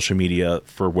all social media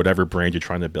for whatever brand you're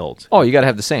trying to build. Oh, you got to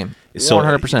have the same. So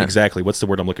 100%. Exactly. What's the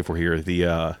word I'm looking for here?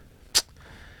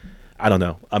 I don't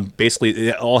know. Basically,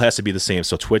 it all has to be the same.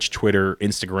 So Twitch, Twitter,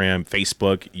 Instagram,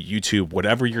 Facebook, YouTube,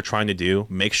 whatever you're trying to do,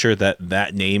 make sure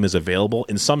that name is available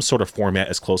in some sort of format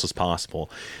as close as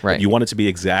possible. Right. You want it to be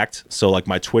exact. So like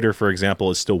my Twitter, for example,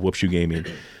 is still Whoops You Gaming.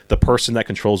 The person that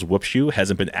controls Whoops You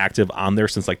hasn't been active on there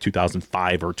since like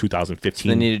 2005 or 2015. So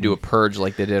they need to do a purge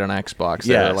like they did on Xbox.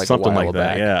 Yeah, like something a while like that.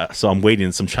 back. Yeah. So I'm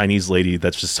waiting. Some Chinese lady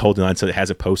that's just holding on to it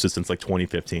hasn't posted since like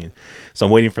 2015. So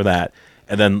I'm waiting for that.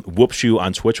 And then Whoops You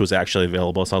on Twitch was actually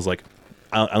available. So I was like,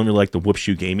 I don't really like the Whoops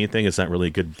You Gaming thing. It's not really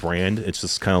a good brand. It's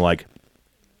just kind of like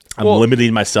I'm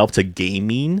limiting myself to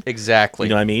gaming. Exactly. You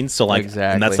know what I mean? So like,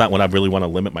 and that's not what I really want to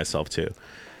limit myself to.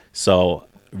 So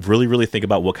really, really think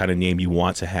about what kind of name you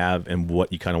want to have and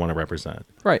what you kind of want to represent.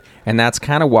 Right. And that's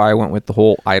kind of why I went with the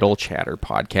whole Idle Chatter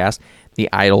podcast. the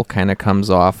idol kind of comes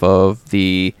off of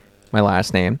my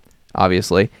last name,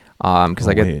 obviously, because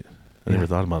I never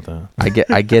thought about that.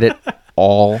 I get it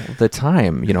all the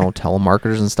time.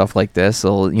 Telemarketers and stuff like this.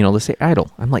 They'll say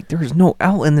idol. I'm like, there is no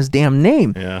L in this damn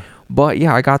name. Yeah. But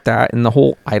yeah, I got that. And the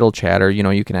whole idle chatter,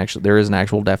 you can actually, there is an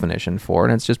actual definition for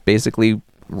it. And it's just basically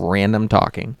random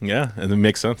talking. Yeah, and it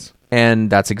makes sense. And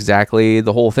that's exactly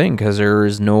the whole thing, because there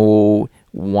is no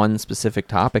one specific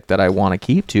topic that I want to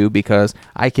keep to, because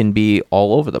I can be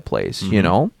all over the place,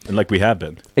 And like we have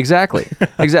been. Exactly.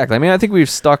 Exactly. I mean, I think we've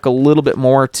stuck a little bit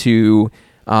more to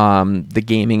the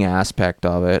gaming aspect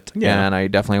of it. Yeah. And I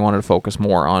definitely wanted to focus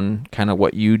more on kind of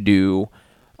what you do.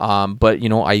 But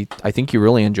I think you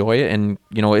really enjoy it, and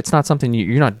it's not something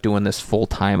you're not doing this full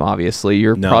time. Obviously,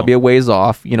 you're probably a ways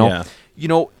off. Yeah.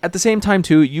 At the same time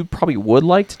too, you probably would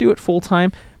like to do it full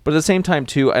time, but at the same time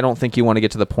too, I don't think you want to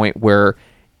get to the point where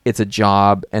it's a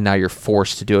job and now you're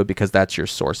forced to do it because that's your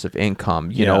source of income.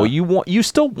 You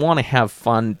still want to have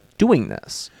fun doing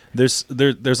this. There's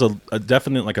a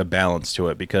definite like a balance to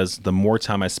it, because the more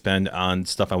time I spend on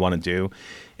stuff I want to do,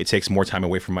 it takes more time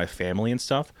away from my family and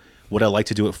stuff. Would I like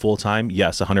to do it full time?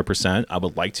 Yes, 100%. I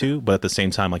would like to, but at the same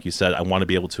time, like you said, I want to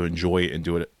be able to enjoy it and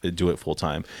do it full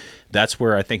time. That's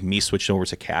where I think me switching over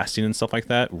to casting and stuff like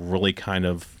that really kind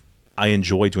of, I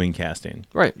enjoy doing casting.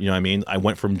 Right. You know what I mean? I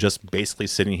went from just basically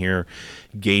sitting here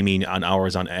gaming on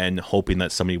hours on end, hoping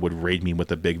that somebody would raid me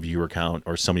with a big viewer count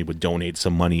or somebody would donate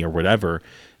some money or whatever,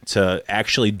 to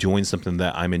actually doing something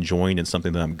that I'm enjoying and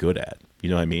something that I'm good at. You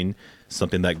know what I mean?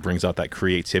 Something that brings out that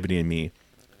creativity in me.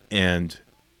 And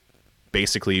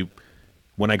basically,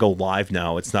 when I go live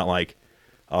now, it's not like,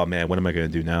 oh man, what am I going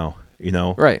to do now?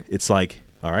 Right. It's like,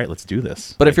 all right, let's do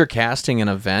this. But if you're casting an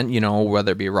event,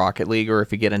 whether it be Rocket League or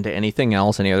if you get into anything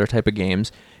else, any other type of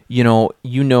games,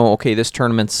 okay, this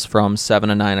tournament's from 7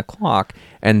 to 9 o'clock,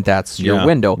 and that's your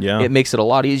window. Yeah. It makes it a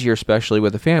lot easier, especially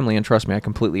with a family, and trust me, I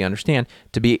completely understand,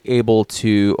 to be able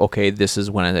to, okay, this is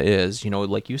when it is.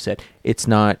 Like you said, it's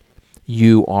not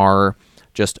you are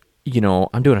just,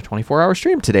 I'm doing a 24-hour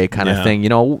stream today kind of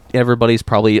thing. Everybody's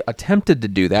probably attempted to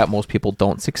do that. Most people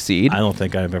don't succeed. I don't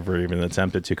think I've ever even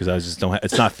attempted to, because I just don't.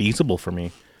 It's not feasible for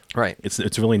me. Right.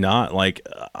 It's really not, like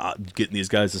getting these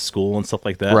guys to school and stuff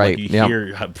like that. Right. Like you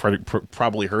hear, have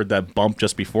probably heard that bump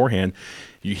just beforehand.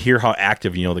 You hear how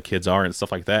active the kids are and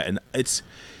stuff like that, and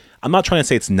I'm not trying to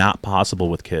say it's not possible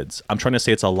with kids. I'm trying to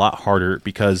say it's a lot harder,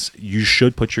 because you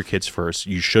should put your kids first.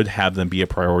 You should have them be a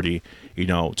priority,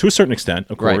 to a certain extent,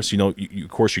 of course. Right. Of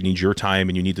course, you need your time,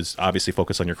 and you need to obviously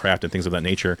focus on your craft and things of that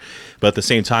nature. But at the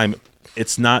same time,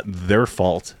 it's not their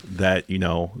fault that,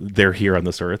 they're here on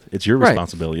this earth. It's your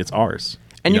responsibility. It's ours.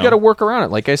 And you got to work around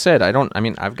it. Like I said,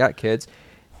 I've got kids.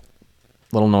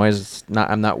 Little noise,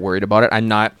 I'm not worried about it. I'm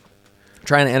not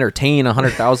trying to entertain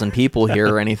 100,000 people here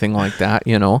or anything like that,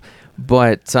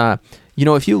 But,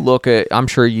 if you look at, I'm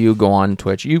sure you go on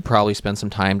Twitch, you probably spend some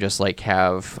time just like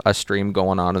have a stream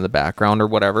going on in the background or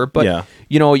whatever. But,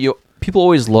 people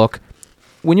always look,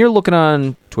 when you're looking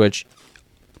on Twitch,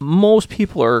 most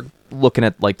people are looking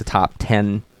at like the top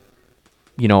 10,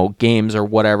 games or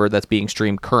whatever that's being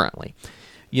streamed currently.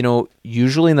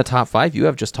 Usually in the top 5, you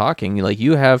have just talking, like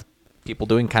you have people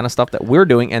doing kind of stuff that we're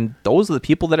doing, and those are the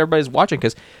people that everybody's watching,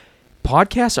 because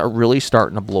podcasts are really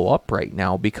starting to blow up right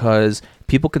now, because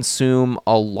people consume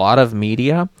a lot of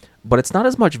media, but it's not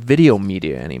as much video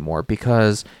media anymore,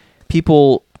 because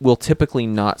people will typically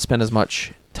not spend as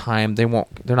much time. They're not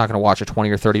going to watch a 20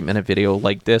 or 30 minute video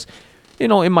like this. It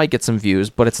might get some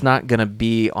views, but it's not going to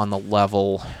be on the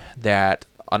level that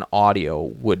an audio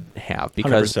would have,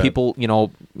 because 100%. People,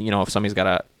 if somebody's got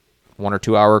a 1 or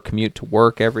 2 hour commute to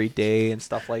work every day and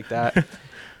stuff like that.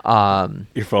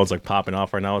 Your phone's like popping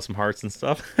off right now with some hearts and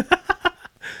stuff.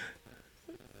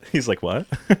 He's like, what?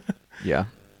 Yeah,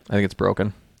 I think it's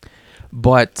broken.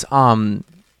 But yeah,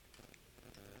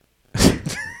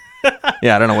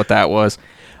 I don't know what that was,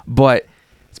 but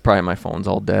it's probably my phone's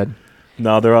all dead.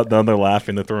 No, they're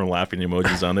laughing. They're throwing laughing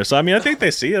emojis on there. So I think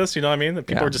they see us.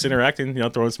 People are just interacting.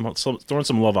 Throwing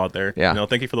some love out there. Yeah.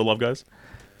 Thank you for the love, guys.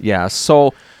 Yeah.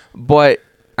 So, but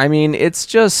it's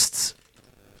just.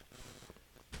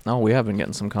 Oh, we have been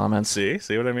getting some comments. See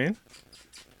what I mean?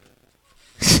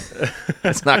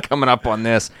 It's not coming up on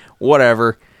this.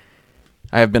 Whatever.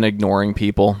 I have been ignoring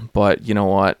people, but you know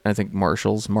what? I think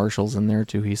Marshall's in there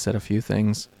too. He said a few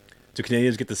things. Do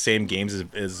Canadians get the same games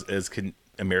as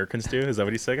Americans do? Is that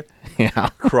what he's saying? Yeah.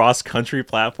 Cross-country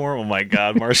platform? Oh my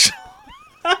God, Marshall.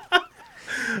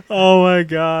 Oh my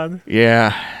God.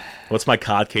 Yeah. What's my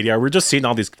COD KDR? We're just seeing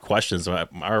all these questions.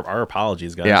 Our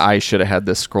apologies, guys. Yeah, I should have had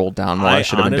this scrolled down more. I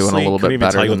should have been doing a little bit better than that.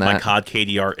 I couldn't even tell you what my COD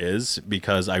KDR is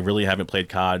because I really haven't played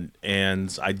COD,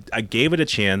 and I gave it a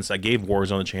chance. I gave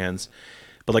Warzone a chance.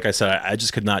 But like I said, I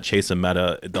just could not chase a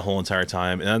meta the whole entire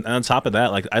time. And on top of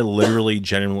that, like I literally,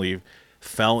 genuinely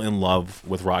fell in love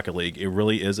with Rocket League. It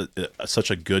really is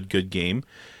such a good game.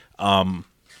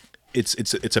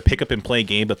 It's a pick up and play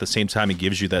game, but at the same time, it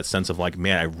gives you that sense of like,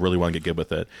 man, I really want to get good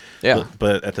with it. Yeah.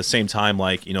 But at the same time,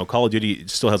 like, you know, Call of Duty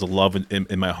still has a love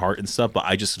in my heart and stuff. But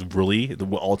I just really,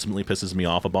 what ultimately pisses me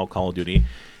off about Call of Duty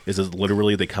is that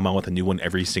literally they come out with a new one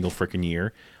every single freaking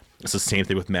year. It's the same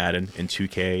thing with Madden and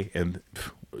 2K and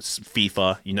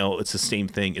FIFA. You know, it's the same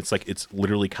thing. It's like it's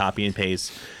literally copy and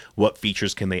paste. What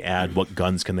features can they add? What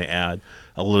guns can they add?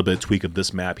 A little bit of tweak of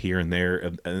this map here and there.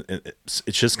 And it's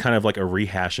just kind of like a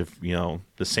rehash of, you know,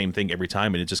 the same thing every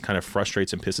time. And it just kind of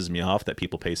frustrates and pisses me off that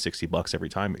people pay $60 every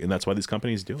time. And that's why these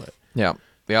companies do it. Yeah.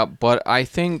 Yeah. But I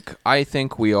think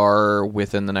we are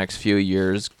within the next few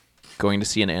years going to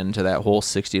see an end to that whole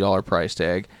 $60 price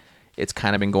tag. It's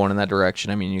kind of been going in that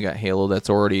direction. I mean, you got Halo that's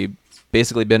already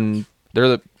basically been,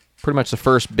 they're pretty much the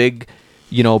first big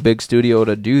studio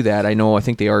to do that. I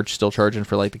think they are still charging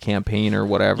for like the campaign or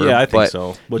whatever. Yeah, I think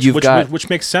so. Which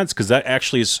makes sense because that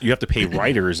actually is, you have to pay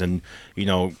writers and, you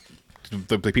know,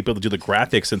 the people that do the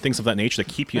graphics and things of that nature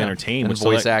that keep you entertained. And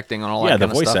voice acting and all that kind of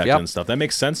stuff. Yeah, the voice acting and stuff. That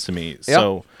makes sense to me. Yep.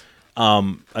 So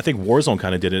I think Warzone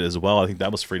kind of did it as well. I think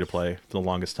that was free to play for the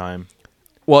longest time.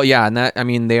 Well, yeah, and that, I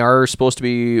mean, they are supposed to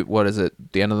be, what is it,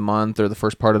 the end of the month or the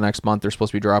first part of next month, they're supposed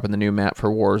to be dropping the new map for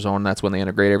Warzone. That's when they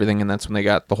integrate everything, and that's when they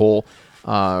got the whole,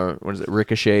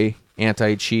 Ricochet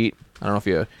anti-cheat. I don't know if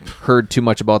you heard too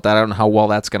much about that. I don't know how well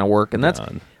that's going to work. And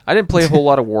I didn't play a whole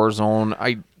lot of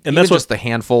Warzone. And that's just a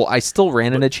handful. I still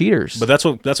ran into cheaters. But that's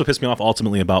what pissed me off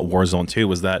ultimately about Warzone too,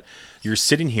 was that you're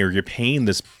sitting here, you're paying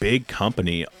this big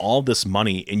company all this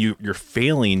money, and you're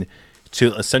failing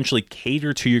to essentially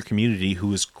cater to your community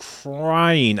who is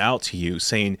crying out to you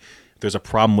saying there's a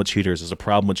problem with cheaters, there's a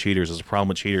problem with cheaters, there's a problem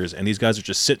with cheaters. And these guys are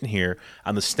just sitting here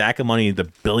on the stack of money, the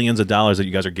billions of dollars that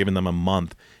you guys are giving them a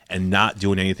month and not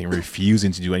doing anything,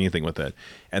 refusing to do anything with it.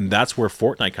 And that's where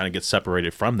Fortnite kind of gets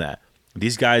separated from that.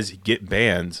 These guys get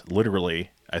banned,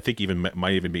 literally, I think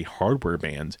might even be hardware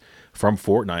banned from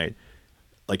Fortnite,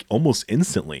 like almost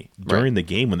instantly during the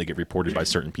game when they get reported by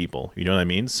certain people. You know what I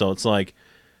mean? So it's like,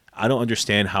 I don't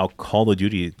understand how Call of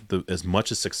Duty, as much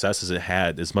success as it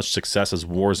had, as much success as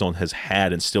Warzone has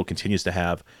had and still continues to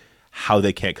have, how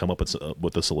they can't come up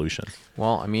with a solution.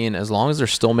 Well, I mean, as long as they're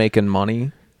still making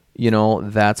money, you know,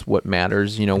 that's what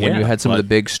matters. You know, when you had some of the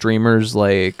big streamers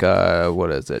like,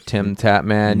 what is it, Tim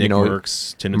Tatman, Nick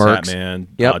Tim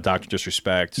Tatman, Dr.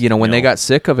 Disrespect. You know, when they got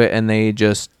sick of it and they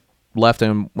just left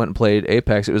and went and played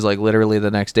Apex, it was like literally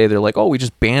the next day they're like, oh, we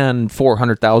just banned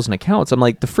 400,000 accounts. I'm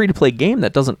like, the free-to-play game,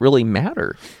 that doesn't really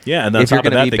matter. Yeah, and on top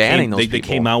of that, they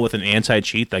came out with an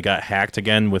anti-cheat that got hacked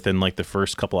again within like the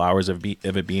first couple hours of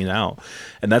it being out.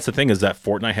 And that's the thing, is that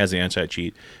Fortnite has an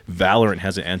anti-cheat, Valorant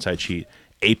has an anti-cheat,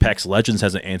 Apex Legends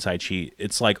has an anti-cheat.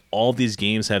 It's like all these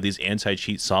games have these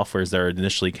anti-cheat softwares that are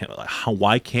initially,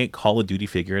 why can't Call of Duty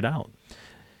figure it out?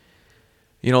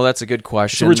 You know, that's a good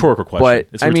question. It's a rhetorical question.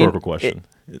 It's a rhetorical question.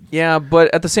 Yeah,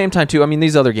 but at the same time, too, I mean,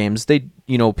 these other games,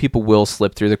 people will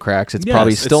slip through the cracks. It's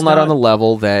probably still not on the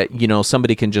level that, you know,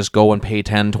 somebody can just go and pay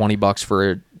 $10-20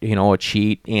 for, a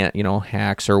cheat and,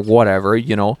 hacks or whatever,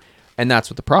 and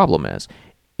that's what the problem is.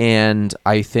 And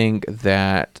I think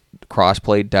that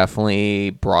crossplay definitely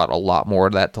brought a lot more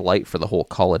of that to light for the whole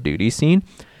Call of Duty scene,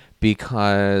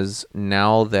 because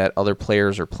now that other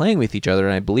players are playing with each other,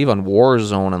 and I believe on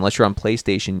Warzone, unless you're on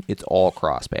PlayStation, it's all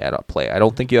cross-play. I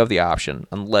don't think you have the option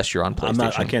unless you're on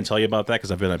PlayStation. I can't tell you about that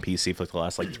because I've been on PC for the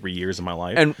last 3 years of my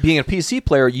life. And being a PC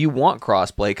player, you want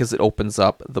cross-play because it opens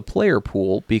up the player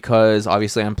pool, because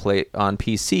obviously on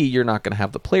PC, you're not going to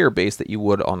have the player base that you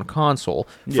would on console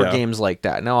for games like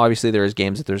that. Now, obviously, there's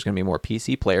games that there's going to be more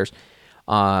PC players,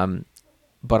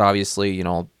 but obviously,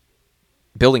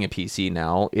 building a PC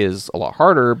now is a lot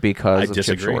harder because of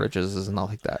chip shortages and all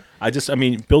like that.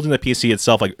 Building the PC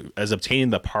itself, like as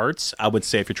obtaining the parts, I would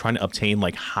say if you're trying to obtain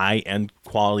like high-end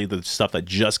quality, the stuff that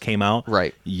just came out,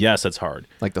 right? Yes, it's hard.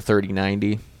 Like the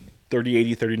 3090,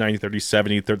 3080, 3090,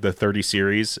 3070, the 30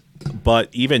 series. But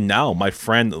even now, my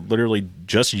friend literally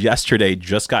just yesterday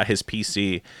just got his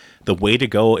PC. The way to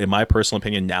go, in my personal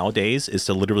opinion, nowadays is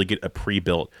to literally get a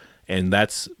pre-built. And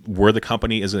that's where the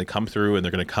company is going to come through, and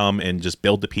they're going to come and just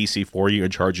build the PC for you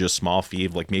and charge you a small fee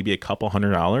of like maybe a couple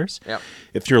 $100. Yep.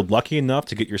 If you're lucky enough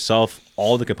to get yourself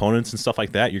all the components and stuff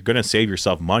like that, you're going to save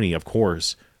yourself money, of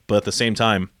course. But at the same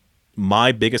time,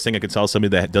 my biggest thing I could tell somebody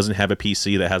that doesn't have a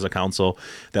PC, that has a console,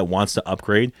 that wants to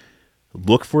upgrade,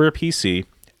 look for a PC,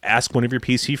 ask one of your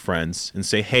PC friends and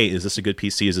say, hey, is this a good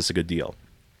PC? Is this a good deal?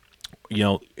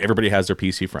 Everybody has their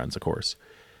PC friends, of course.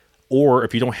 Or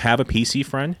if you don't have a PC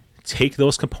friend, take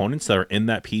those components that are in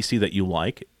that PC that you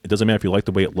like. It doesn't matter if you like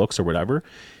the way it looks or whatever,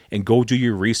 and go do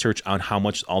your research on how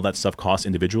much all that stuff costs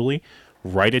individually.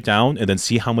 Write it down and then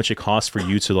see how much it costs for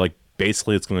you to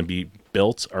basically it's going to be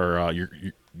built or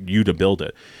you to build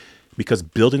it. Because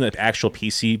building an actual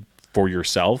PC for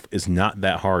yourself is not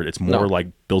that hard. It's more like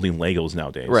building Legos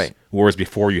nowadays. Right. Whereas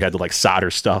before you had to solder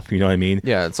stuff, you know what I mean?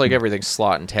 Yeah, it's like everything's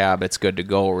slot and tab. It's good to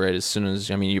go right as soon as,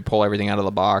 you pull everything out of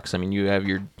the box. You have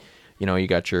your, you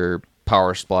got your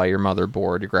power supply, your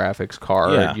motherboard, your graphics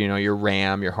card, your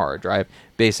RAM, your hard drive,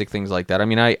 basic things like that.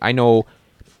 I know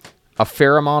a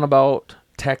fair amount about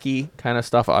techie kind of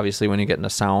stuff. Obviously, when you get into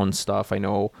sound stuff, I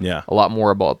know a lot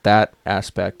more about that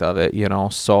aspect of it,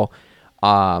 So,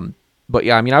 but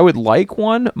yeah, I would like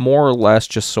one more or less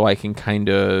just so I can kind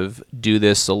of do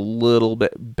this a little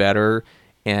bit better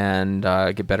and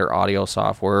get better audio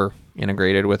software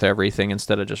integrated with everything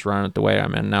instead of just running it the way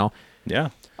I'm in now. Yeah.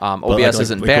 OBS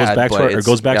isn't bad. It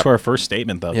goes back to our first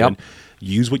statement, though. Yep.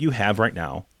 Use what you have right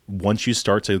now. Once you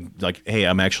start to hey,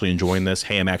 I'm actually enjoying this.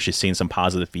 Hey, I'm actually seeing some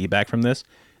positive feedback from this.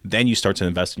 Then you start to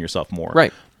invest in yourself more.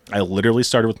 Right. I literally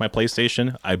started with my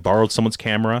PlayStation. I borrowed someone's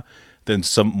camera. Then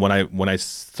when I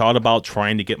thought about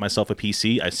trying to get myself a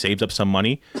PC, I saved up some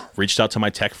money, reached out to my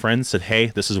tech friends, said, hey,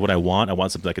 this is what I want. I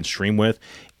want something I can stream with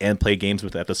and play games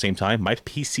with at the same time. My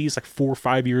PC is 4 or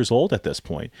 5 years old at this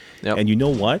point. Yep. And you know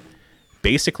what?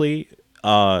 Basically,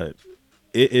 it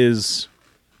is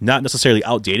not necessarily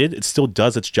outdated. It still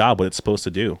does its job, what it's supposed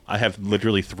to do. I have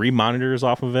literally 3 monitors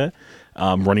off of it,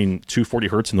 running 240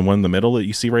 hertz, and the one in the middle that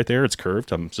you see right there, it's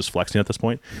curved. I'm just flexing at this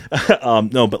point.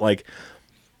 No, but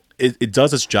it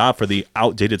does its job for the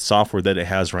outdated software that it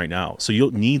has right now. So you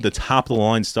don't need the top of the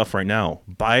line stuff right now.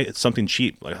 Buy something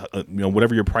cheap,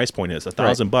 whatever your price point is.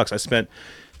 $1,000. I spent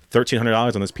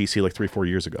 $1,300 on this PC 3-4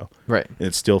 years ago. Right. And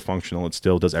it's still functional. It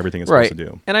still does everything it's supposed to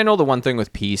do. And I know the one thing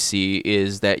with PC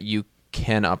is that you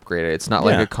can upgrade it. It's not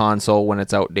like a console. When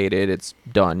it's outdated, it's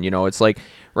done. It's like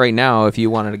right now, if you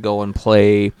wanted to go and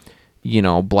play,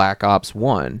 Black Ops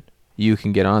 1, you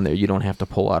can get on there. You don't have to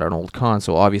pull out an old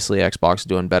console. Obviously, Xbox is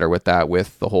doing better with that,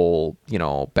 with the whole,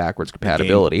 backwards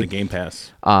compatibility. The Game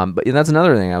Pass. But that's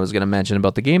another thing I was going to mention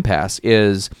about the Game Pass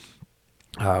is,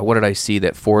 what did I see?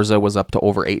 That Forza was up to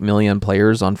over 8 million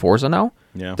players on Forza now?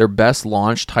 Yeah. Their best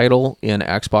launch title in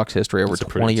Xbox history over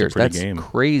 20 years. That's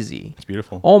crazy. It's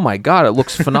beautiful. Oh my God, it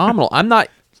looks phenomenal. I'm not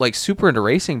super into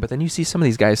racing, but then you see some of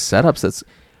these guys' setups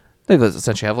they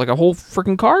essentially have a whole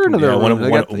freaking car into their one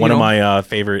of my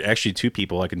favorite, actually 2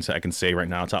 people I can say right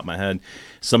now on top of my head.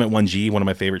 Summit 1G, one of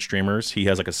my favorite streamers. He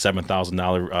has a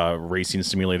 $7,000 racing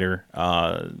simulator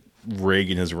rig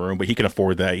in his room, but he can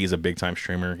afford that. He's a big time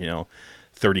streamer.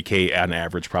 30K on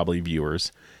average probably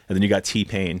viewers. And then you got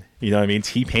T-Pain. You know what I mean?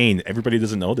 T-Pain, everybody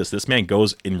doesn't know this. This man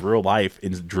goes in real life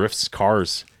and drifts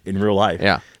cars in real life.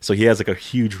 Yeah. So he has a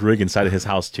huge rig inside of his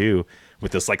house too,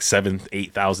 with this $7,000,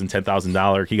 $8,000,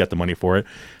 $10,000. He got the money for it.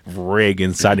 Rig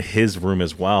inside of his room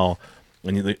as well.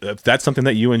 And if that's something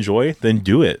that you enjoy, then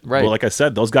do it. Right. Well, like I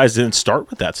said, those guys didn't start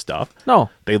with that stuff. No.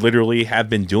 They literally have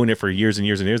been doing it for years and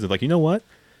years and years. They're like, you know what?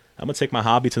 I'm gonna take my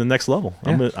hobby to the next level.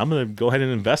 Yeah. I'm gonna go ahead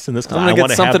and invest in this because I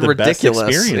want to have the ridiculous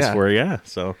best experience for it. Yeah.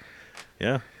 So,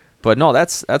 yeah. But no,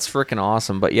 that's freaking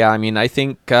awesome. But yeah, I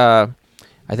think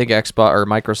Xbox or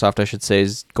Microsoft, I should say,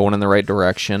 is going in the right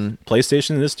direction.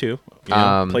 PlayStation is too.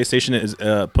 PlayStation is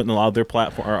putting a lot of their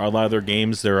platform, or a lot of their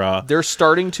games. They're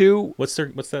starting to. What's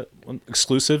that one?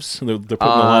 Exclusives? They're putting a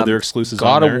lot of their exclusives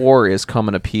God on there. God of War is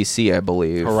coming to PC, I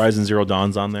believe. Horizon Zero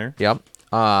Dawn's on there. Yep.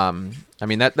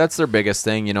 That's their biggest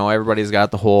thing. Everybody's got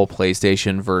the whole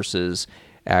PlayStation versus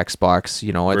Xbox.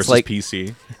 It's versus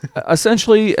PC.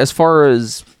 Essentially, as far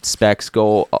as specs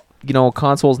go,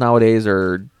 consoles nowadays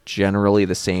are generally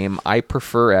the same. I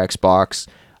prefer Xbox.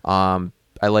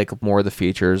 I like more of the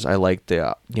features. I like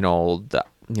the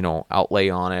outlay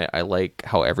on it. I like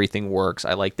how everything works.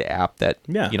 I like the app that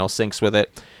syncs with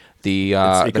it. The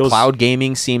cloud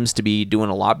gaming seems to be doing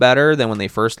a lot better than when they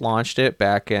first launched it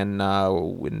back in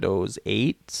Windows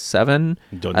 8, 7.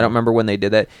 I don't remember when they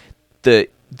did that.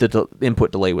 The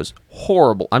input delay was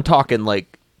horrible. I'm talking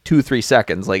 2-3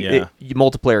 seconds.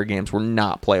 Multiplayer games were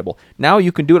not playable. Now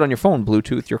you can do it on your phone,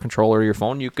 Bluetooth your controller or your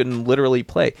phone. You can literally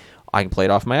play. I can play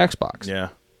it off my Xbox. Yeah,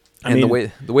 the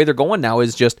way they're going now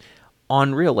is just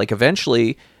unreal.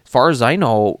 Eventually, as far as I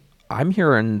know, I'm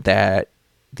hearing that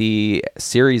the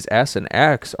Series S and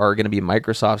X are going to be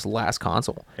Microsoft's last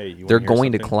console. Hey, you wanna They're hear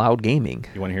going to something? cloud gaming.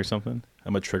 You want to hear something?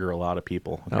 I'm going to trigger a lot of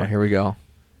people. Oh, Okay? here we go.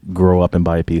 Grow up and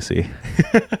buy a PC.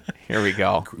 Here we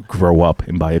go. Grow up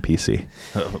and buy a PC.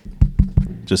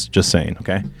 Just saying,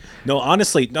 okay? No,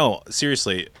 honestly, no,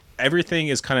 seriously. Everything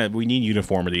is kind of, we need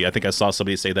uniformity. I think I saw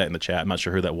somebody say that in the chat. I'm not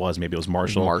sure who that was. Maybe it was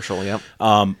Marshall. Marshall, yep.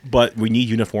 But we need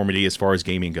uniformity as far as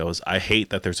gaming goes. I hate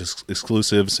that there's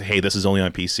exclusives. Hey, this is only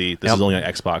on PC. This is only on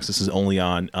Xbox. This is only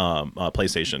on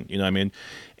PlayStation. You know what I mean?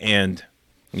 And,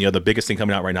 the biggest thing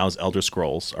coming out right now is Elder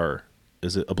Scrolls, or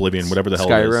is it Oblivion, whatever the hell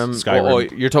Skyrim. it is.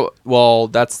 Skyrim. Well,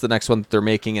 that's the next one that they're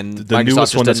making, and The Microsoft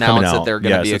newest one just that's coming announced out. that they're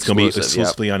going to be it's going to be exclusive.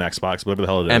 exclusively on Xbox, whatever the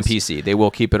hell it is. And PC. They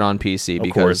will keep it on PC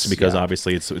Because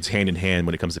obviously it's hand in hand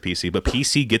when it comes to PC. But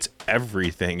PC gets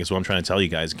everything, is what I'm trying to tell you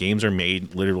guys. Games are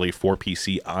made literally for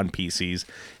PC on PCs,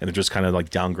 and they're just kind of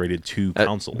like downgraded to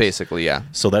consoles. Basically, yeah.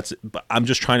 So I'm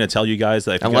just trying to tell you guys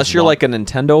that if Unless you're like a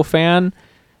Nintendo fan,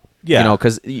 yeah,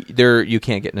 because you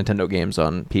can't get Nintendo games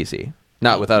on PC.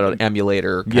 Not without an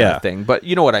emulator kind of thing. But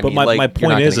you know what I mean. But my like,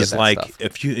 point is like, stuff.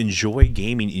 If you enjoy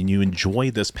gaming and you enjoy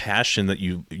this passion that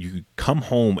you come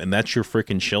home and that's your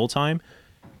freaking chill time,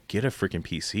 get a freaking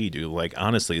PC, dude. Like,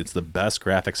 honestly, it's the best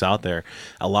graphics out there.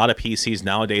 A lot of PCs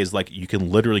nowadays, like, you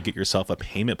can literally get yourself a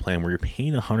payment plan where you're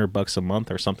paying $100 a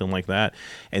month or something like that,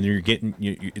 and you're getting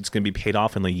it's going to be paid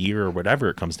off in a year or whatever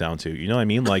it comes down to. You know what I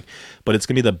mean? Like, but it's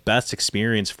going to be the best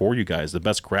experience for you guys, the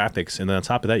best graphics, and then on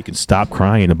top of that, you can stop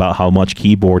crying about how much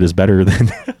keyboard is better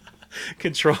than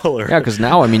controller. Yeah, because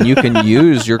now, you can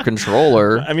use your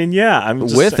controller. I'm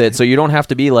just with saying. it, so you don't have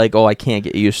to be like, oh, I can't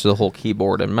get used to the whole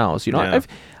keyboard and mouse. Yeah.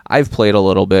 I've played a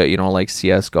little bit, like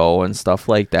CS:GO and stuff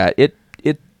like that. It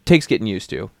takes getting used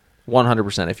to,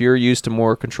 100%. If you're used to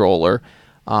more controller,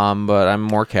 but I'm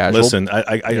more casual. Listen,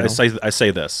 I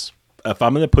say this: if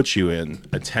I'm going to put you in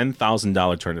a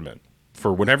 $10,000 tournament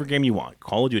for whatever game you want,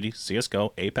 Call of Duty,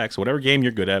 CS:GO, Apex, whatever game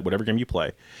you're good at, whatever game you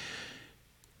play,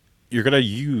 you're going to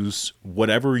use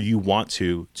whatever you want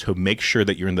to make sure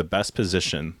that you're in the best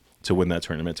position to win that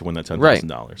tournament, to win that $10,000.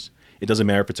 Right. It doesn't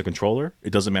matter if it's a controller. It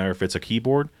doesn't matter if it's a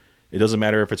keyboard. It doesn't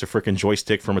matter if it's a freaking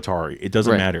joystick from Atari. It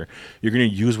doesn't matter. You're going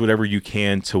to use whatever you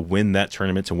can to win that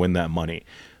tournament, to win that money.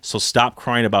 So stop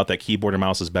crying about that keyboard and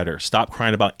mouse is better. Stop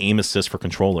crying about aim assist for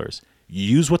controllers.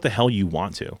 Use what the hell you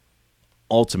want to.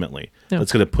 Ultimately,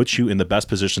 that's going to put you in the best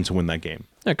position to win that game.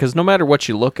 Yeah, because no matter what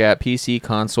you look at, PC,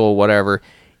 console, whatever,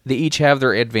 they each have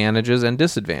their advantages and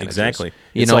disadvantages. Exactly.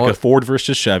 It's like a Ford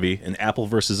versus Chevy, an Apple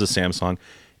versus a Samsung.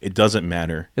 It doesn't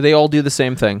matter. They all do the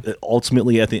same thing.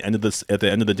 Ultimately, at the end of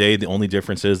the day, the only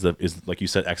difference is like you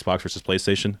said, Xbox versus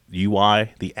PlayStation. The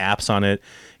UI, the apps on it,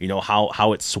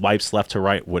 how it swipes left to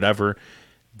right, whatever.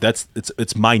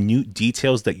 It's minute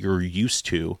details that you're used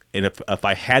to. And if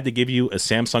I had to give you a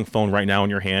Samsung phone right now in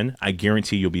your hand, I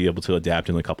guarantee you'll be able to adapt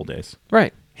in a couple days.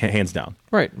 Right. Hands down.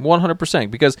 Right.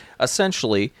 100%. Because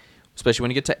essentially, especially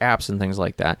when you get to apps and things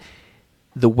like that,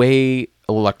 the way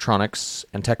electronics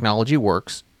and technology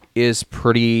works is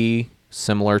pretty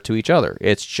similar to each other.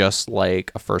 It's just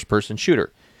like a first-person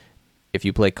shooter. If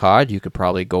you play COD, you could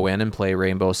probably go in and play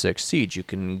Rainbow Six Siege. You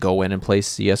can go in and play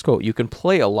CS:GO. You can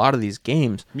play a lot of these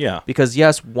games. Yeah. Because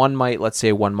yes, let's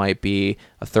say one might be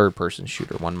a third-person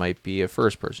shooter. One might be a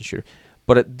first-person shooter.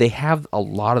 But they have a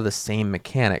lot of the same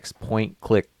mechanics: point,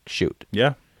 click, shoot.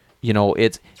 Yeah.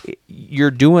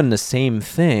 You're doing the same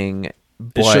thing.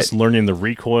 But it's just learning the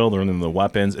recoil, learning the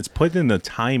weapons. It's putting the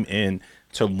time in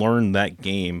to learn that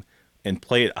game and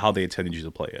play it how they intended you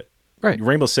to play it. Right.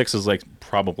 Rainbow Six is like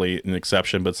probably an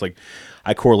exception, but it's like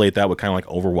I correlate that with kind of like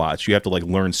Overwatch. You have to like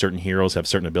learn certain heroes, have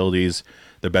certain abilities.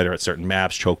 They're better at certain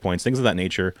maps, choke points, things of that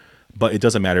nature. But it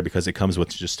doesn't matter because it comes with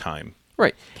just time.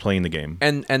 Right. Playing the game.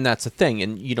 And that's the thing.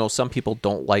 And, some people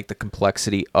don't like the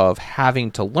complexity of having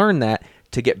to learn that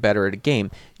to get better at a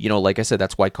game. Like I said,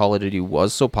 that's why Call of Duty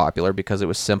was so popular, because it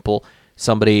was simple.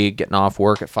 Somebody getting off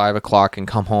work at 5 o'clock and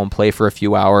come home, play for a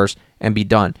few hours, and be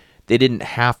done. They didn't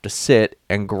have to sit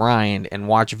and grind and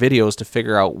watch videos to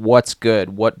figure out what's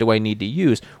good, what do I need to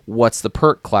use, what's the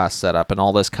perk class setup, and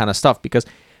all this kind of stuff. Because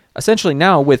essentially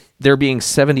now, with there being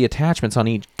 70 attachments on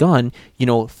each gun,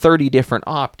 30 different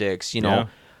optics,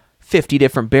 50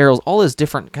 different barrels, all this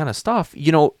different kind of stuff,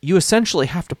 you essentially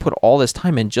have to put all this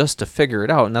time in just to figure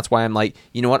it out. And that's why I'm like,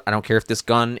 you know what? I don't care if this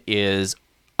gun is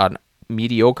a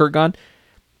mediocre gun,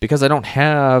 because I don't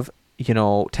have 10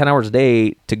 hours a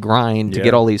day to grind to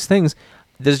get all these things.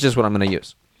 This is just what I'm going to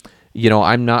use.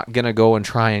 I'm not going to go and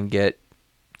try and get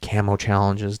camo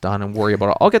challenges done and worry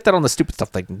about it. I'll get that on the stupid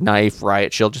stuff like knife,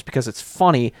 riot shield, just because it's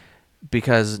funny,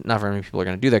 because not very many people are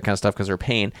going to do that kind of stuff because they're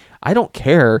paying. I don't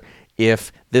care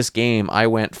if this game I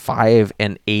went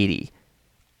 5-80.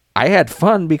 I had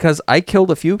fun because I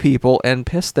killed a few people and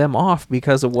pissed them off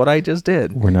because of what I just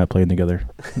did. We're not playing together.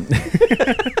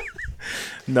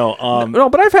 No,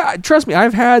 but trust me,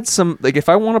 I've had some, like, if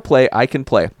I want to play, I can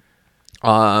play.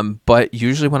 But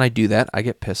usually when I do that, I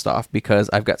get pissed off because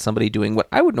I've got somebody doing what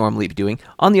I would normally be doing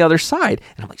on the other side.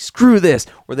 And I'm like, screw this.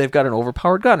 Or they've got an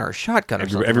overpowered gun or a shotgun or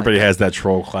something. Everybody like has that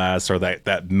troll class or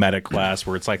that medic class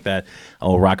where it's like that,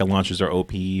 rocket launchers are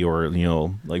OP, or,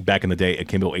 like back in the day,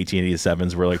 Akimbo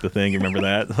 1887s were like the thing. You remember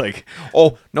that? Like,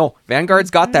 oh, no. Vanguard's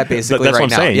got that basically that's right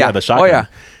what I'm now. saying. Yeah, the shotgun. Oh, yeah.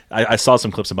 I saw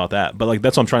some clips about that. But like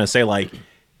that's what I'm trying to say. Like,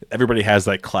 everybody has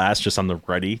that class just on the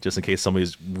ready, just in case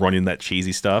somebody's running that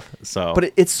cheesy stuff. So,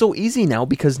 but it's so easy now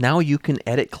because now you can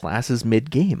edit classes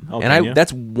mid-game, and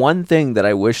that's one thing that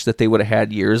I wish that they would have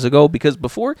had years ago. Because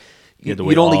before, you'd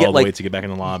only get like to get back in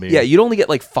the lobby. Yeah, you'd only get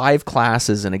like 5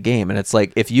 classes in a game, and it's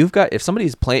like if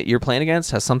somebody's you're playing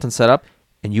against has something set up,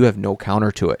 and you have no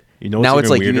counter to it. Now it's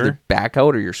like weirder? You either back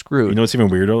out or you're screwed. You know what's even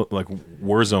weirder? Like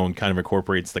Warzone kind of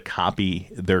incorporates the copy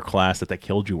their class that they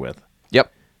killed you with.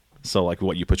 Yep. So, like,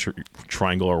 what you put your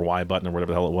triangle or Y button or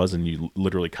whatever the hell it was, and you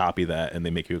literally copy that, and they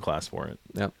make you a class for it.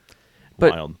 Yep.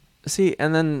 Wild. But, see,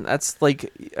 and then that's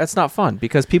not fun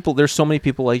because there's so many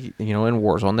people, like, in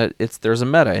Warzone that there's a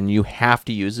meta, and you have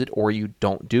to use it or you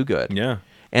don't do good. Yeah.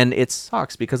 And it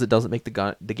sucks because it doesn't make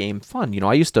the game fun.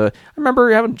 I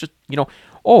remember having just, me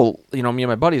and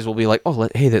my buddies will be like,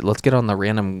 let's get on the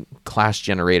random class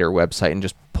generator website and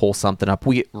just pull something up.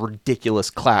 We get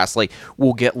ridiculous class. Like,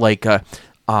 we'll get like a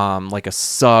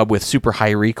sub with super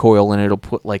high recoil, and it'll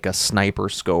put like a sniper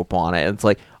scope on it. And it's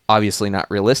like obviously not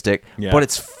realistic, but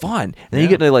it's fun. And then you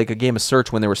get to like a game of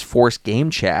Search when there was forced game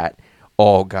chat.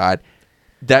 Oh God,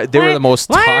 they were the most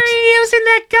toxic. Why are you using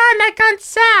that gun? That gun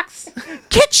sucks.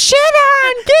 Get shit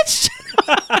on. Get shit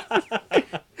on.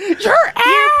 Your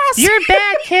ass. You're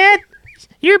bad, kid.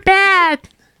 You're bad.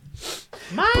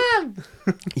 Mom.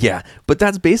 Yeah, but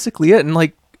that's basically it. And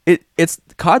like it's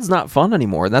COD's not fun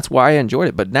anymore. That's why I enjoyed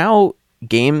it. But now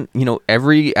after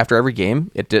every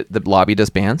game, the lobby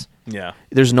disbands. Yeah.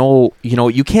 There's no,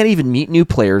 you can't even meet new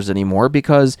players anymore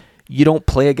because you don't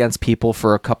play against people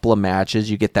for a couple of matches.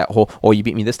 You get that whole, you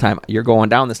beat me this time, you're going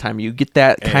down this time. You get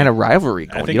that kind of rivalry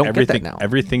going. You don't get that now.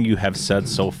 Everything you have said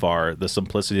so far, the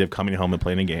simplicity of coming home and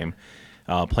playing a game,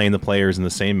 playing the players in the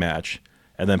same match,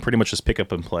 and then pretty much just pick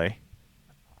up and play,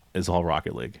 is all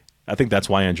Rocket League. I think that's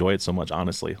why I enjoy it so much,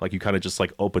 honestly. Like, you kind of just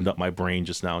like opened up my brain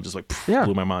just now and just like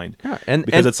blew my mind. Yeah,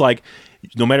 because it's like,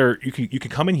 no matter, you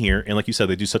can come in here and like you said,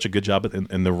 they do such a good job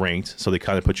in the ranked, so they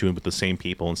kind of put you in with the same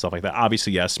people and stuff like that.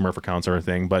 Obviously, yes, Smurf accounts are a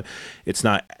thing, but it's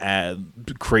not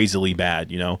crazily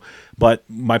bad, But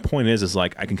my point is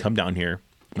like, I can come down here,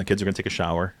 my kids are gonna take a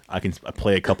shower, I can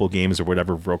play a couple games or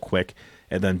whatever real quick,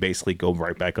 and then basically go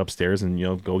right back upstairs and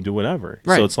go do whatever.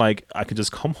 Right. So it's like I could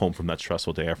just come home from that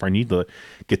stressful day if I need to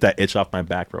get that itch off my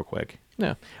back real quick.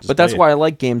 Yeah, but that's why I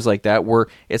like games like that where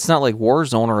it's not like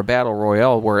Warzone or a Battle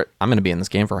Royale where I'm going to be in this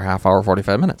game for a half hour,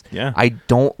 45 minutes. Yeah. I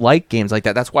don't like games like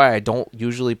that. That's why I don't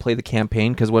usually play the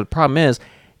campaign, because what the problem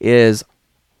is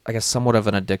I guess somewhat of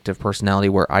an addictive personality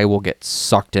where I will get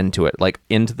sucked into it, like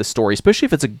into the story, especially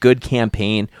if it's a good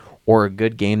campaign or a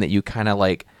good game that you kind of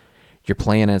like, you're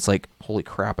playing and it's like, holy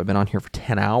crap, I've been on here for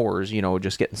 10 hours,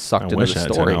 just getting sucked into the story. I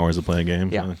wish I had 10 hours to play a game.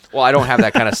 Yeah. Well, I don't have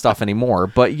that kind of stuff anymore.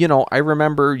 But, I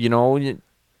remember,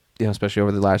 especially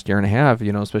over the last year and a half,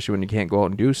 especially when you can't go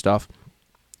out and do stuff,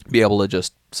 be able to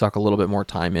just suck a little bit more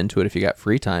time into it if you got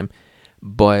free time.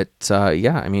 But,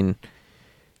 I mean,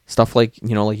 stuff like,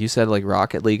 like you said, like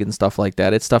Rocket League and stuff like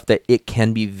that, it's stuff that it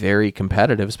can be very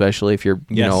competitive, especially if you're,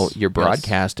 you're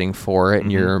broadcasting for it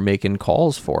and you're making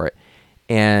calls for it.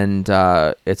 And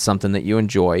it's something that you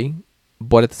enjoy,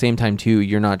 but at the same time too,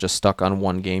 you're not just stuck on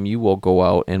one game. You will go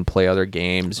out and play other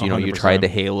games. 100%. You tried the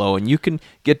Halo, and you can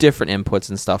get different inputs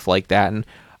and stuff like that. And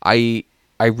I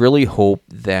really hope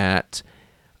that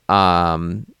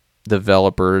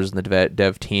developers and the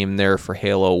dev team there for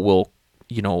Halo will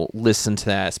listen to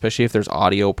that, especially if there's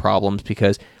audio problems,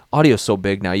 because audio is so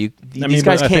big now. These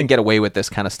guys can't get away with this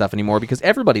kind of stuff anymore because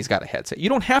everybody's got a headset. You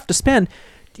don't have to spend,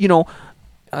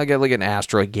 I got like an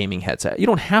Asteroid gaming headset. You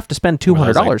don't have to spend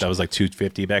 $200. That was like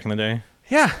 $250 back in the day.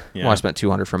 Yeah. Well, I spent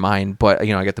 $200 for mine, but I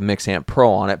got the Mixamp Pro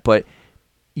on it. But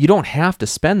you don't have to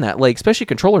spend that. Like, especially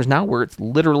controllers now, where it's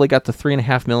literally got the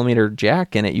 3.5mm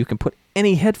jack in it. You can put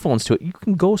any headphones to it. You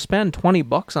can go spend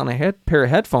 $20 on a pair of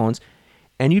headphones,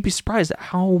 and you'd be surprised at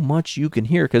how much you can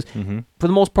hear, because for the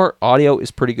most part, audio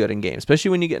is pretty good in games, especially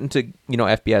when you get into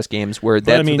FPS games where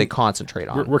that's what they concentrate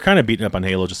on. We're kind of beating up on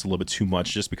Halo just a little bit too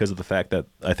much, just because of the fact that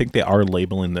I think they are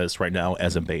labeling this right now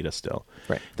as a beta still.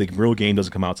 Right. The real game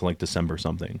doesn't come out till like December or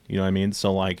something. You know what I mean?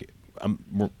 So like,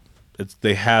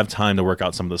 they have time to work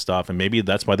out some of the stuff, and maybe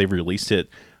that's why they released it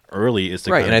early, is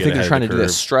to right. And I think they're trying to curve. do a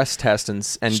stress test and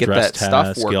get that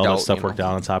stuff worked all out. that stuff worked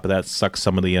out. On top of that, suck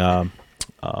some of the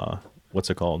what's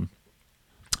it called?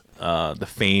 The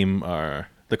fame or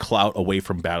the clout away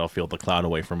from Battlefield, the clout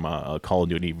away from Call of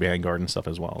Duty, Vanguard, and stuff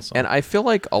as well. So. And I feel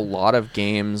like a lot of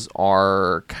games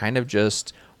are kind of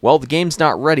just, well, the game's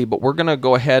not ready, but we're gonna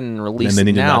go ahead and release it now. And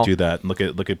they need to not do that.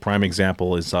 Look at prime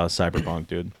example is Cyberpunk,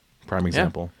 dude. Prime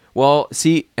example. Yeah. Well,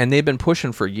 see, and they've been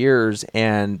pushing for years,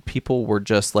 and people were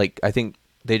just like, I think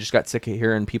they just got sick of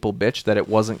hearing people bitch that it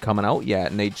wasn't coming out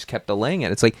yet, and they just kept delaying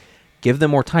it. It's like, give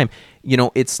them more time.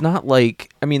 It's not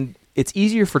like, I mean, it's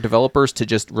easier for developers to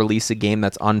just release a game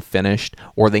that's unfinished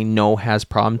or they know has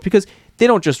problems, because they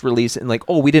don't just release it and like,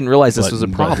 oh, we didn't realize this was a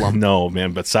problem. No,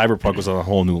 man, but Cyberpunk was on a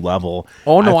whole new level.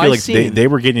 Oh, no, I feel like they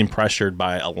were getting pressured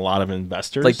by a lot of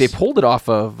investors. Like, they pulled it off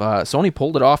of, Sony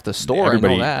pulled it off the store, I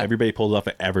know that. Everybody pulled it off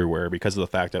everywhere because of the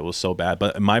fact that it was so bad.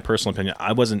 But in my personal opinion,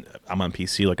 I'm on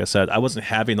PC, like I said, I wasn't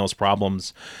having those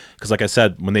problems. Because, like I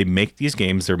said, when they make these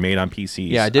games, they're made on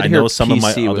PCs. Yeah, I did hear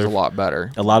PC was a lot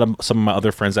better. Some of my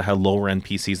other friends that had lower end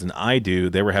PCs than I do,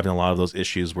 they were having a lot of those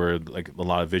issues where, like, a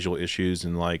lot of visual issues,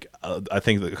 and like I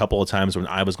think a couple of times when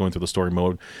I was going through the story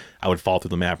mode, I would fall through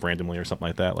the map randomly or something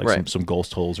like that, like some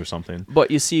ghost holes or something.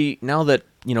 But you see, now that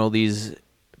these,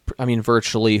 I mean,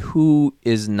 virtually who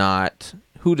does not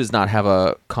have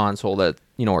a console that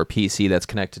or PC that's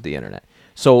connected to the internet?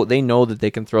 So they know that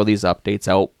they can throw these updates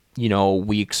out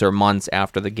weeks or months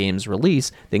after the game's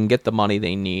release. They can get the money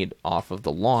they need off of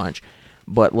the launch.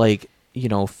 But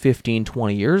 15,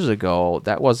 20 years ago,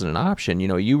 that wasn't an option.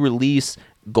 You release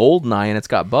GoldenEye and it's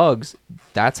got bugs.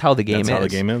 That's how the game is. That's how the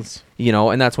game is.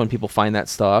 And that's when people find that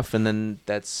stuff, and then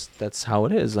that's how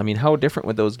it is. I mean, how different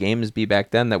would those games be back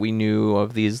then that we knew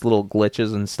of these little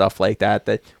glitches and stuff like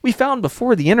that we found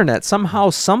before the internet?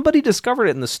 Somehow somebody discovered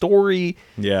it and the story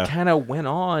kind of went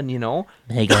on,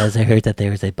 Hey guys, I heard that there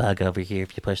was a bug over here.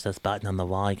 If you push this button on the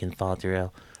wall, you can fall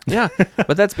through. Yeah,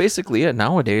 but that's basically it.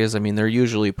 Nowadays, I mean, they're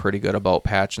usually pretty good about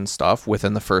patching stuff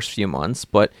within the first few months,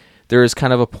 but there is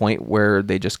kind of a point where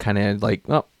they just kind of like,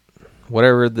 oh,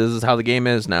 whatever, this is how the game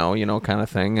is now, kind of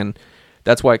thing. And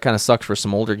that's why it kind of sucks for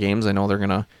some older games. I know they're going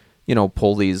to,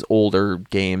 pull these older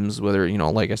games, whether,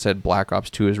 like I said, Black Ops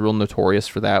 2 is real notorious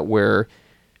for that, where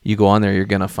you go on there, you're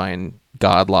going to find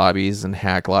god lobbies and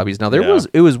hack lobbies. Now,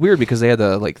 it was weird because they had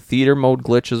the, like, theater mode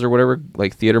glitches or whatever,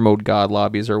 like theater mode god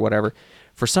lobbies or whatever.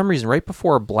 For some reason, right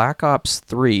before Black Ops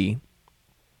 3,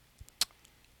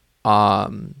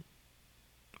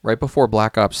 right before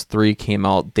Black Ops 3 came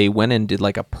out, they went and did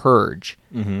like a purge,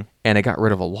 and it got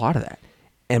rid of a lot of that.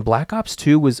 And Black Ops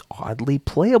 2 was oddly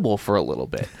playable for a little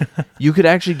bit. You could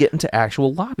actually get into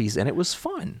actual lobbies, and it was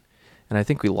fun. And I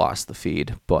think we lost the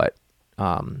feed, but...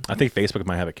 I think Facebook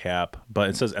might have a cap, but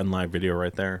it says end live video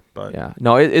right there. But yeah,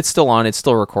 no, it's still on. It's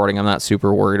still recording. I'm not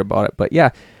super worried about it, but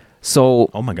yeah. So...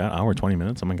 Oh my God, hour 20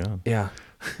 minutes? Oh my God. Yeah.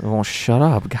 Oh, shut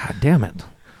up. God damn it.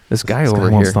 This guy over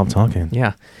here won't stop talking.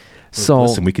 Yeah. So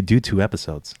listen, we could do 2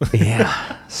 episodes.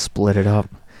 Yeah, split it up,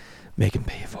 make him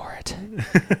pay for it.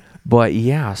 But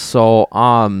yeah, so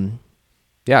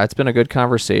yeah, it's been a good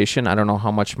conversation. I don't know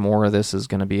how much more of this is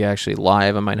going to be actually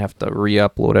live. I might have to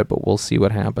re-upload it, but we'll see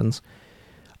what happens.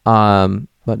 But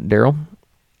Daryl,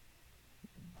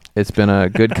 it's been a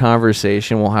good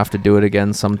conversation. We'll have to do it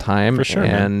again sometime for sure.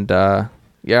 And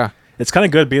yeah, it's kind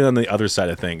of good being on the other side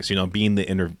of things. Being the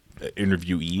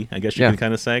interviewee, I guess you can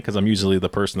kind of say, because I'm usually the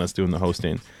person that's doing the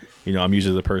hosting. I'm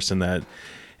usually the person that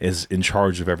is in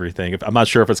charge of everything. I'm not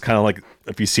sure if it's kind of like,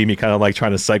 if you see me kind of like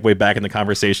trying to segue back into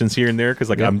conversations here and there, because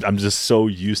like I'm just so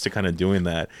used to kind of doing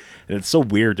that, and it's so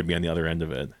weird to be on the other end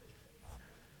of it.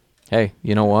 Hey,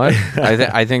 you know what?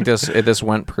 I think this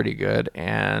went pretty good,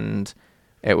 and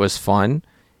it was fun,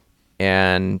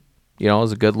 and it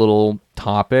was a good little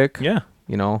topic. Yeah,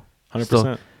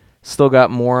 100%. Still got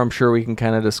more. I'm sure we can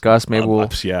kind of discuss. Maybe we'll.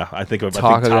 Yeah, I think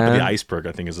top of the iceberg.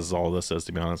 I think is all this is,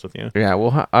 to be honest with you. Yeah,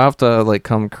 I'll have to like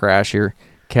come crash your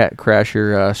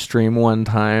stream one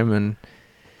time and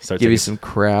give you some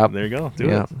crap. There you go. Do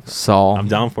it. So I'm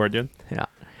down for it, dude. Yeah,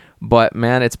 but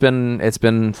man, it's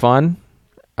been fun.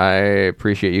 I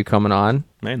appreciate you coming on.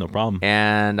 Man, no problem.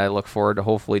 And I look forward to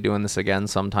hopefully doing this again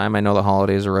sometime. I know the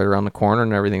holidays are right around the corner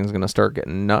and everything's going to start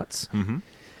getting nuts. Mm-hmm.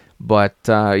 But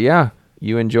yeah,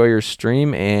 you enjoy your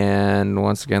stream. And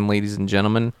once again, ladies and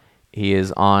gentlemen, He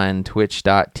is on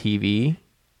twitch.tv.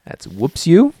 That's whoops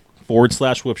you.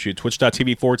 /whoopshoot.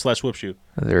 Twitch.tv /whoopshoot.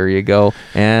 There you go.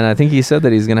 And I think he said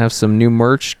that he's going to have some new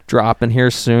merch dropping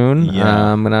here soon.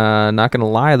 Yeah. Not going to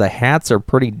lie, the hats are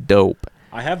pretty dope.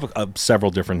 I have several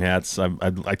different hats. I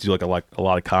like to do like a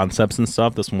lot of concepts and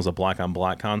stuff. This one was a black on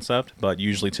black concept, but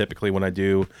typically what I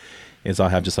do is I'll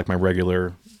have just like my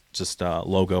regular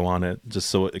logo on it, just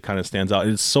so it kind of stands out.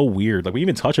 It's so weird. Like we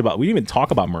didn't even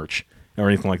talk about merch or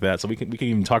anything like that. So we can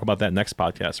even talk about that next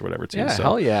podcast or whatever too. Yeah, so.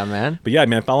 hell yeah, man. But yeah,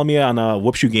 man, follow me on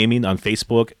Whoopshoot Gaming on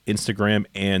Facebook, Instagram,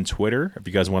 and Twitter. If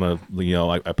you guys want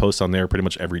to, I post on there pretty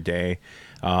much every day.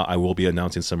 I will be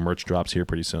announcing some merch drops here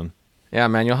pretty soon. Yeah,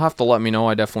 man, you'll have to let me know.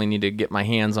 I definitely need to get my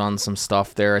hands on some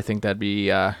stuff there. I think that'd be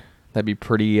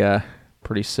pretty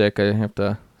sick. I have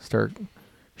to start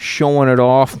showing it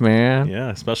off, man. Yeah,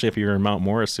 especially if you're in Mount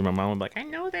Morris. My mom would be like, I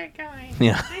know that guy.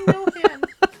 Yeah. I know him.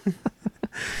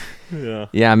 yeah.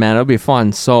 Yeah, man, it'll be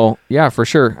fun. So yeah, for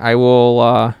sure. I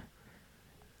will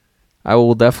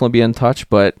definitely be in touch,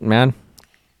 but man,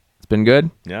 it's been good.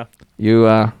 Yeah. You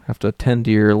have to attend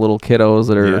to your little kiddos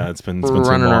that are it's been running too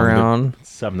long. around.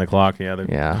 7:00.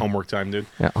 Yeah. Homework time, dude.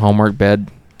 Yeah, homework, bed,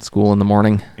 school in the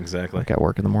morning. Exactly. I got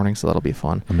work in the morning, so that'll be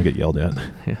fun. I'm gonna get yelled at.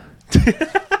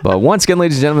 But once again,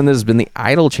 ladies and gentlemen, this has been the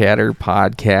Idle Chatter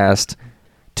podcast.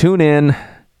 Tune in.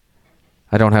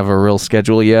 I don't have a real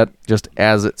schedule yet, just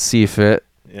as it see fit.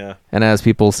 Yeah. And as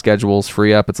people's schedules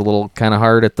free up, it's a little kind of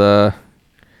hard at the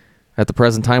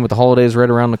present time with the holidays right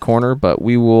around the corner, but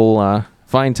we will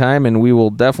find time, and we will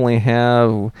definitely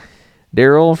have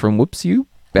Daryl from Whoops You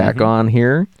back on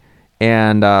here.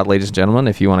 And ladies and gentlemen,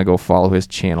 if you want to go follow his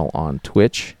channel on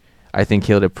Twitch, I think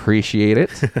he'll appreciate it.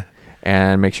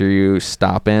 And make sure you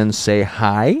stop in, say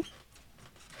hi,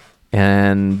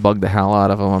 and bug the hell out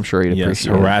of him. I'm sure he'd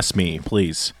appreciate it. Yes, harass me,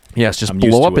 please. Yes, just I'm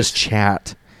used blow to up his it.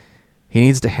 chat. He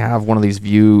needs to have one of these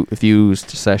views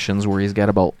sessions where he's got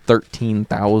about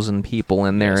 13,000 people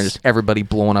in there and Yes. just everybody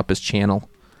blowing up his channel.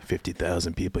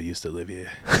 50,000 people used to live here.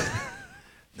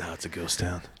 Now it's a ghost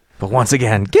town. But once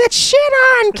again, get shit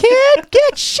on, kid!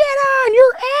 Get shit on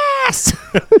your ass!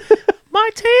 My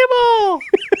table.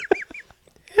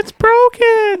 It's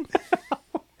broken.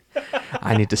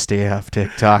 I need to stay off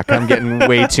TikTok. I'm getting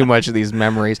way too much of these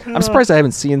memories. I'm surprised I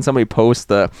haven't seen somebody post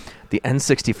the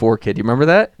N64 kid. You remember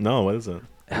that? No, what is it?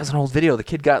 That was an old video. The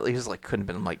kid he was like, couldn't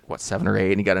have been like, what, 7 or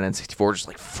 8, and he got an N64, just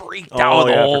like freaked out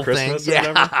with the whole for thing. Christmas or Yeah.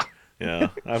 whatever?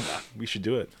 Yeah, we should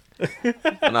do it.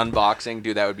 An unboxing.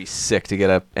 Dude, that would be sick to get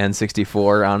a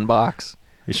N64 unbox.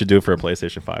 You should do it for a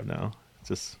PlayStation 5 now.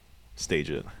 Just stage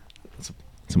it. That's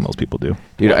what most people do.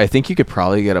 Dude, I think you could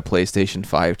probably get a PlayStation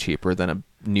 5 cheaper than a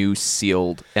new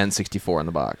sealed N64 in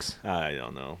the box. I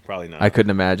don't know. Probably not. I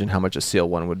couldn't imagine how much a sealed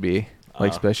one would be.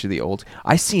 Like, especially the old.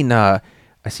 I seen the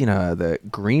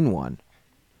green one.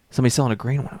 Somebody selling a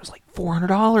green one. It was like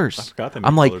 $400. I forgot they made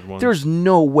I'm like, colored ones. there's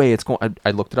no way it's going.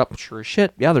 I looked it up. Sure as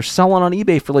shit. Yeah, they're selling on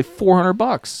eBay for like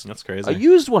 $400. That's crazy. A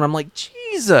used one. I'm like,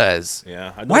 Jesus.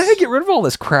 Yeah. Why did I get rid of all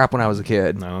this crap when I was a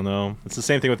kid? I don't know. It's the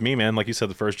same thing with me, man. Like you said,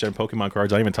 the first gen Pokemon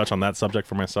cards. I didn't even touch on that subject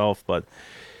for myself, but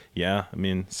yeah, I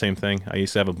mean, same thing. I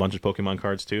used to have a bunch of Pokemon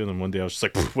cards too, and then one day I was just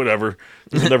like, whatever.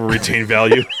 This will never retain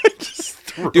value. Just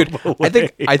throw Dude, them away.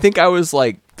 I think I was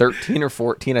like 13 or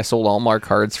 14. I sold all my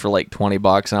cards for like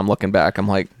 $20, and I'm looking back. I'm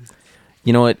like,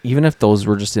 you know what? Even if those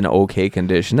were just in okay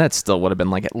condition, that still would have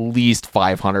been like at least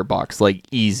 $500, like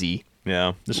easy. Yeah,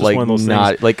 it's just Like one of those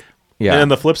not things. like yeah. And then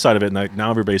the flip side of it, like now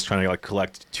everybody's trying to like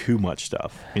collect too much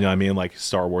stuff. You know what I mean? Like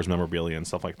Star Wars memorabilia and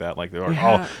stuff like that. Like they're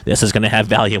Yeah. This is going to have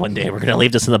value one day. We're going to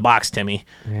leave this in the box, Timmy.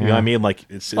 you know what I mean? Like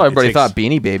Well, everybody it takes- thought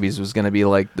Beanie Babies was going to be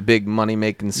like the big money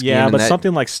making scheme. Yeah, and but that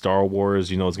something like Star Wars,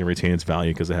 you know, is going to retain its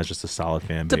value because it has just a solid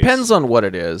fan base. depends on what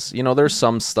it is. You know, there's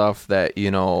some stuff that,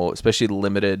 you know, especially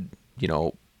limited, you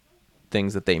know,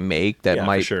 things that they make that Yeah, for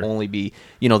might sure. only be,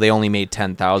 you know, they only made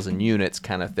 10,000 units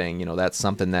kind of thing. You know, that's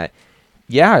something that,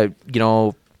 yeah, you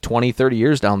know, 20, 30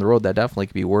 years down the road, that definitely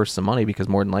could be worth some money because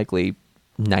more than likely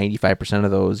 95%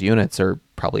 of those units are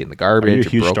probably in the Are garbage. you a or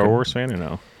huge Star broken. Wars fan or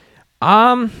no?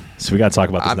 Um, So we got to talk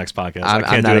about this next podcast. I I'm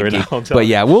can't not do a it right geek, now. I'm but telling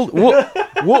you. yeah,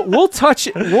 we'll touch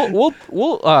it.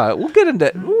 We'll get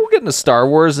into Star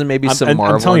Wars and maybe some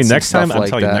Marvel. I'm telling you and some next time. stuff I'm like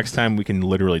telling you that. next time we can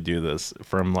literally do this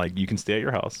from like you can stay at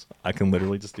your house. I can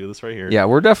literally just do this right here. Yeah,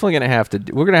 we're definitely gonna have to.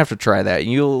 We're gonna have to try that.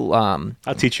 You'll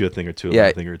I'll teach you a thing or two. yeah,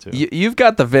 a thing or two. you've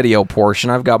got the video portion.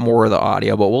 I've got more of the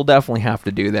audio, but we'll definitely have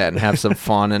to do that and have some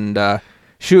fun and.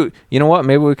 Shoot, you know what?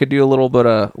 Maybe we could do a little bit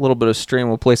of stream.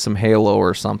 We'll play some Halo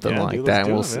or something Yeah, like dude, that.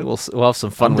 let's And do we'll it, man. we'll have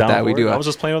some fun I'm with down that. We for do. it. I was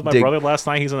just playing with my dig- brother last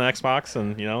night. He's on the Xbox,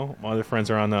 and you know, my other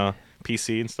friends are on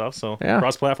PC and stuff. So Yeah.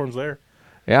 cross platforms there.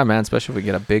 Yeah, man. Especially if we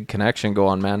get a big connection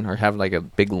going, man, or have like a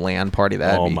big LAN party.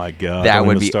 Oh my God, that don't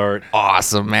would even be start.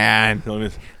 awesome, man. Don't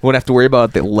even- Wouldn't have to worry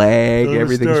about the lag. Don't even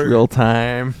Everything's start. real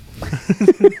time.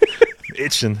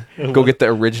 Itching. Go get the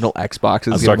original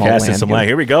Xboxes. I'm get them all sarcastic. LAN Some together. like,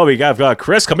 here we go. We got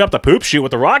Chris coming up the poop chute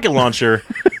with the rocket launcher.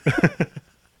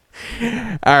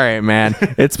 All right, man.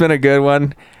 It's been a good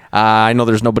one. I know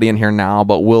there's nobody in here now,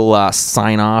 but we'll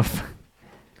sign off.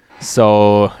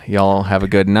 So y'all have a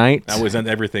good night. I always end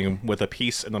everything with a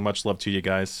peace and a much love to you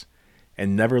guys,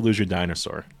 and never lose your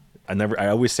dinosaur. I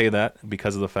always say that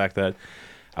because of the fact that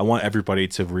I want everybody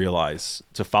to realize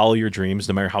to follow your dreams,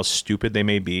 no matter how stupid they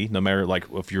may be, no matter like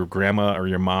if your grandma or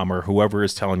your mom or whoever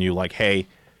is telling you like, hey,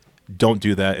 don't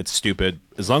do that, it's stupid.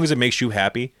 As long as it makes you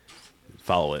happy,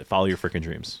 follow it. Follow your freaking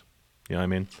dreams. You know what I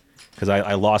mean? Because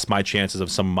I lost my chances of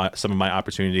some of my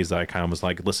opportunities that I kind of was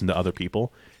like, listen to other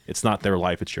people. It's not their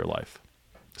life, it's your life.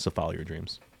 So follow your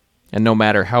dreams. And no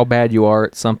matter how bad you are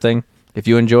at something, if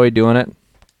you enjoy doing it,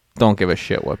 don't give a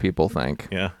shit what people think.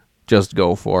 Yeah. Just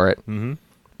go for it. Mm-hmm.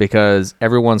 Because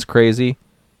everyone's crazy,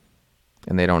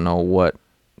 and they don't know what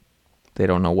they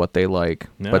like.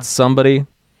 Yeah. But somebody,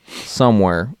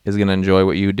 somewhere, is going to enjoy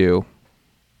what you do,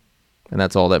 and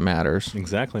that's all that matters.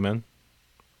 Exactly, man.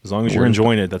 As long as you're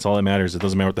enjoying it, that's all that matters. It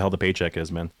doesn't matter what the hell the paycheck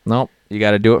is, man. Nope, you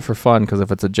got to do it for fun. Because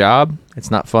if it's a job, it's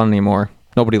not fun anymore.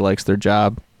 Nobody likes their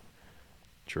job.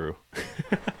 True.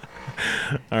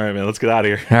 All right, man. Let's get out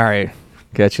of here. All right,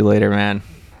 catch you later, man.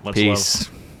 Much Peace.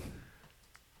 love.